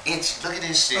dick be itchy. Look at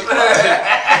this shit. Man,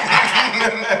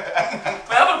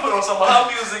 I'm gonna put on some of her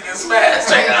music and smash.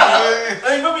 Check it out.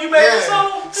 Hey, remember you made this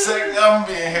song? I'm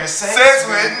being here. Sex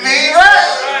with me.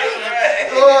 Right.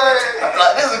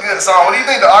 Like, this is a good song. What do you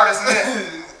think the artist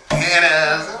meant? It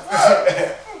is.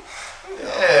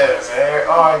 Yeah, man.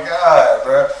 Oh my God,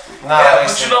 bro. Nah,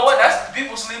 but you know what? That's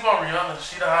people sleep on Rihanna.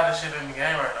 She the hottest shit in the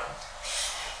game right now.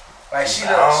 Like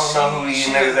I don't know who these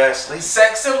niggas actually.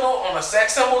 Sex symbol on a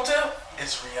sex symbol tip.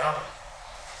 It's Rihanna.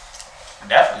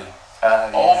 Definitely.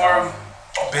 Over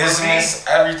business,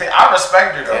 everything. I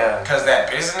respect her though, because that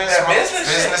business She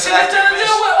just did a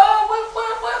deal with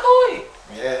Louis.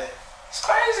 Yeah, it's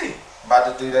crazy.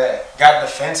 About to do that. Got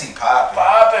the Fenty popping.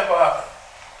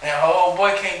 And her old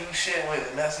boy can't do shit with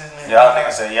it. That's his name. Y'all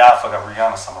niggas say y'all fuck up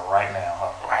Rihanna summer right now,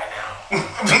 huh? Right now.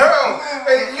 Bro,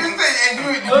 you think you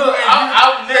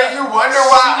wonder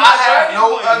why I have no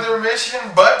no other mission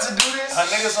but to do this? A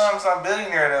nigga some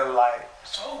billionaire that was like.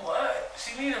 So what?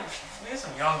 She need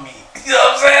some young meat. You know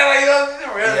what I'm saying? Like, you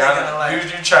know, really Rihanna, like.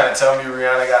 you trying to tell me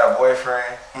Rihanna got a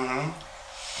boyfriend? Mm-hmm.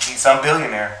 He's some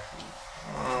billionaire.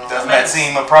 Doesn't that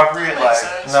seem appropriate? Like,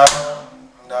 no.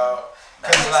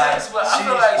 Cause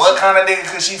like, what kind of nigga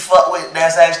could she fuck with?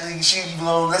 That's actually she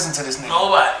gonna listen to this nigga.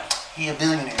 Nobody. He a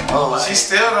billionaire. She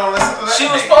still don't listen to that. She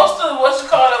was supposed to. What you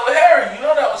call that with Harry? You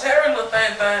know that was Harry little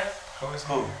thing. Who is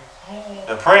who?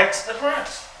 The Prince. The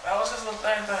Prince. That was his little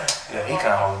thing. Yeah, he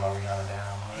kind of holding my Rihanna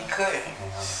down. He couldn't.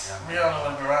 Rihanna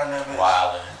would be riding that bitch.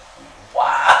 Wildin'.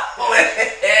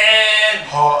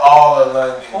 All of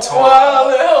London tour.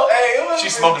 She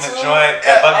smoking a joint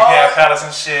at Buckingham Palace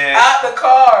and shit. Out the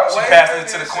car. She passed it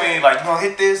to the queen like, you gonna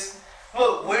hit this?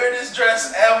 Look, weirdest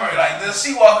dress ever. Like this,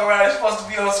 she walking around. She's supposed to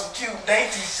be on some cute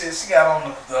dainty shit. She got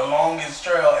on the longest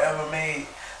trail ever made.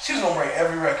 She's gonna break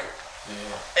every record.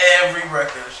 Yeah. Every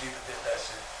record she did that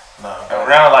shit. No.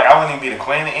 Around like I wouldn't even be the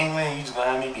queen of England. You just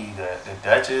gonna have me be the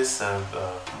Duchess of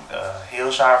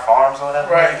Hillshire Farms or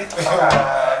whatever. Right. Get the fuck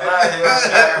out. Not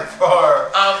Hillshire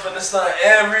Farms. I'm finna stunt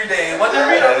every day. What did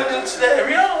Rihanna do today?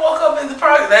 Rihanna woke up in the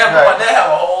park. They have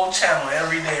a whole channel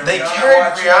every day. They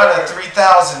carried Rihanna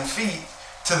 3,000 feet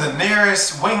to the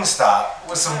nearest wing stop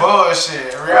with some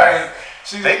bullshit. Right.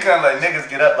 They couldn't let niggas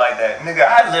get up like that. Nigga,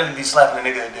 I'd literally be slapping a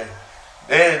nigga a day.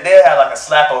 They'll have like a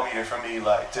slap-o-meter for me,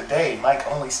 like, today, Mike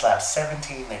only slapped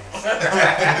 17 niggas.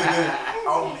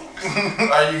 Only.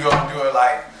 Are you gonna do it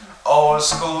like old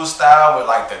school style with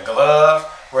like the glove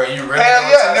where you really Hell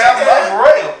yeah, now I'm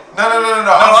real. No.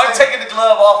 No, I'm taking the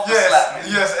glove off and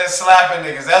slapping. Yes, and slapping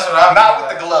niggas. That's what I'm not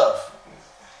with the glove.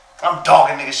 I'm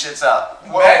dogging niggas shits out.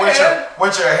 Well,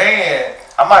 with your hand.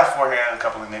 I might forehand a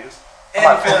couple of niggas. It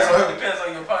depends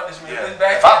on your punishment.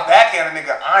 Yeah. If I backhand a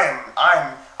nigga,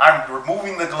 I'm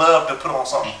removing the glove to put on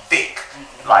something thick,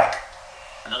 like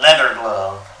leather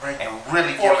glove, and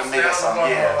really give a nigga something.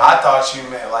 Yeah. I thought you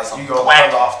meant like you gonna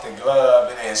pull off the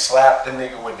glove and then slap the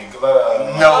nigga with the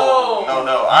glove. No.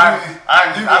 I'm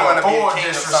gonna be a king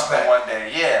of something one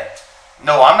day. Yeah.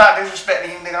 No, I'm not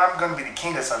disrespecting you, nigga. I'm gonna be the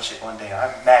king of some shit one day.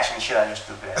 I'm mashing shit out of your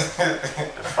stupid ass.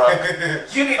 The fuck?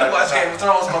 You need to watch Game of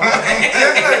Thrones, my boy.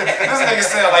 This nigga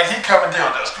sound like he coming down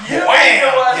this. Wham!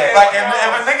 Yeah, like if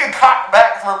a nigga cock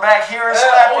back from back here and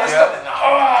slap you.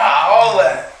 All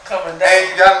that coming down.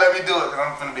 Hey, you gotta let me do it, cause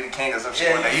I'm finna be the king of some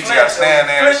shit one day. You just gotta stand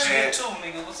there and shit. Too,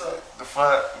 nigga. What's up? The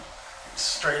fuck?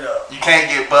 Straight up. You can't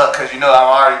get bucked, cause you know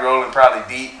I'm already rolling probably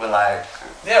deep with like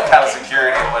palace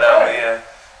security or whatever. Yeah.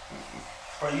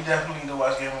 Bro, you definitely need to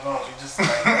watch Game of Thrones. You just like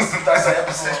that's an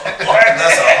episode.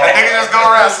 That's a nigga just go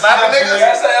around slapping niggas.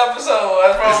 That's an episode.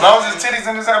 As long as there's titties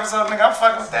in this episode, nigga, I'm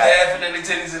fucking with that. Definitely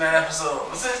titties in that episode.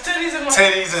 Titties in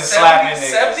titties and slapping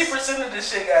niggas. 70% of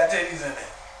this shit got titties in it.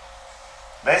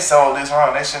 They sold this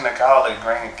wrong. They shouldn't have called it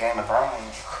Game of Thrones.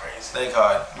 Crazy. They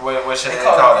call it what should they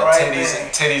call it? Right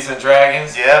titties and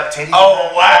dragons. Yep, titties.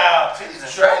 Oh wow, titties and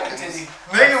dragons. dragons.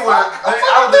 Nigga,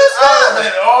 I've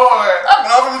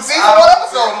been on from season 1,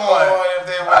 episode 1.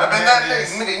 I've been that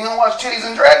nigga. You don't watch Titties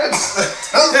and Dragons?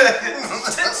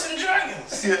 Tits and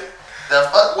Dragons. The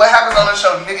fuck? What happens on the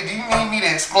show, nigga? Do you need me to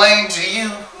explain to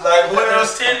you? Like what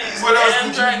else? Titties. What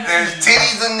else? There's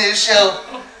titties in this show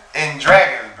and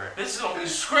dragons, bro. Bitch is gonna be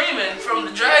screaming from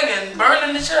the dragon,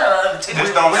 burning the shit out of the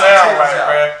This don't sound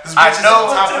right, bro. I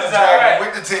know.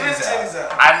 With the titties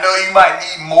out. I know you might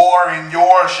need more in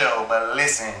your show, but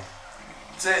listen,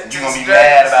 you gonna be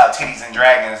mad about Titties and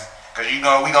Dragons because we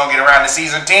gonna get around to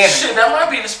season 10. Shit, that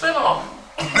might be the spinoff.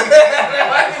 That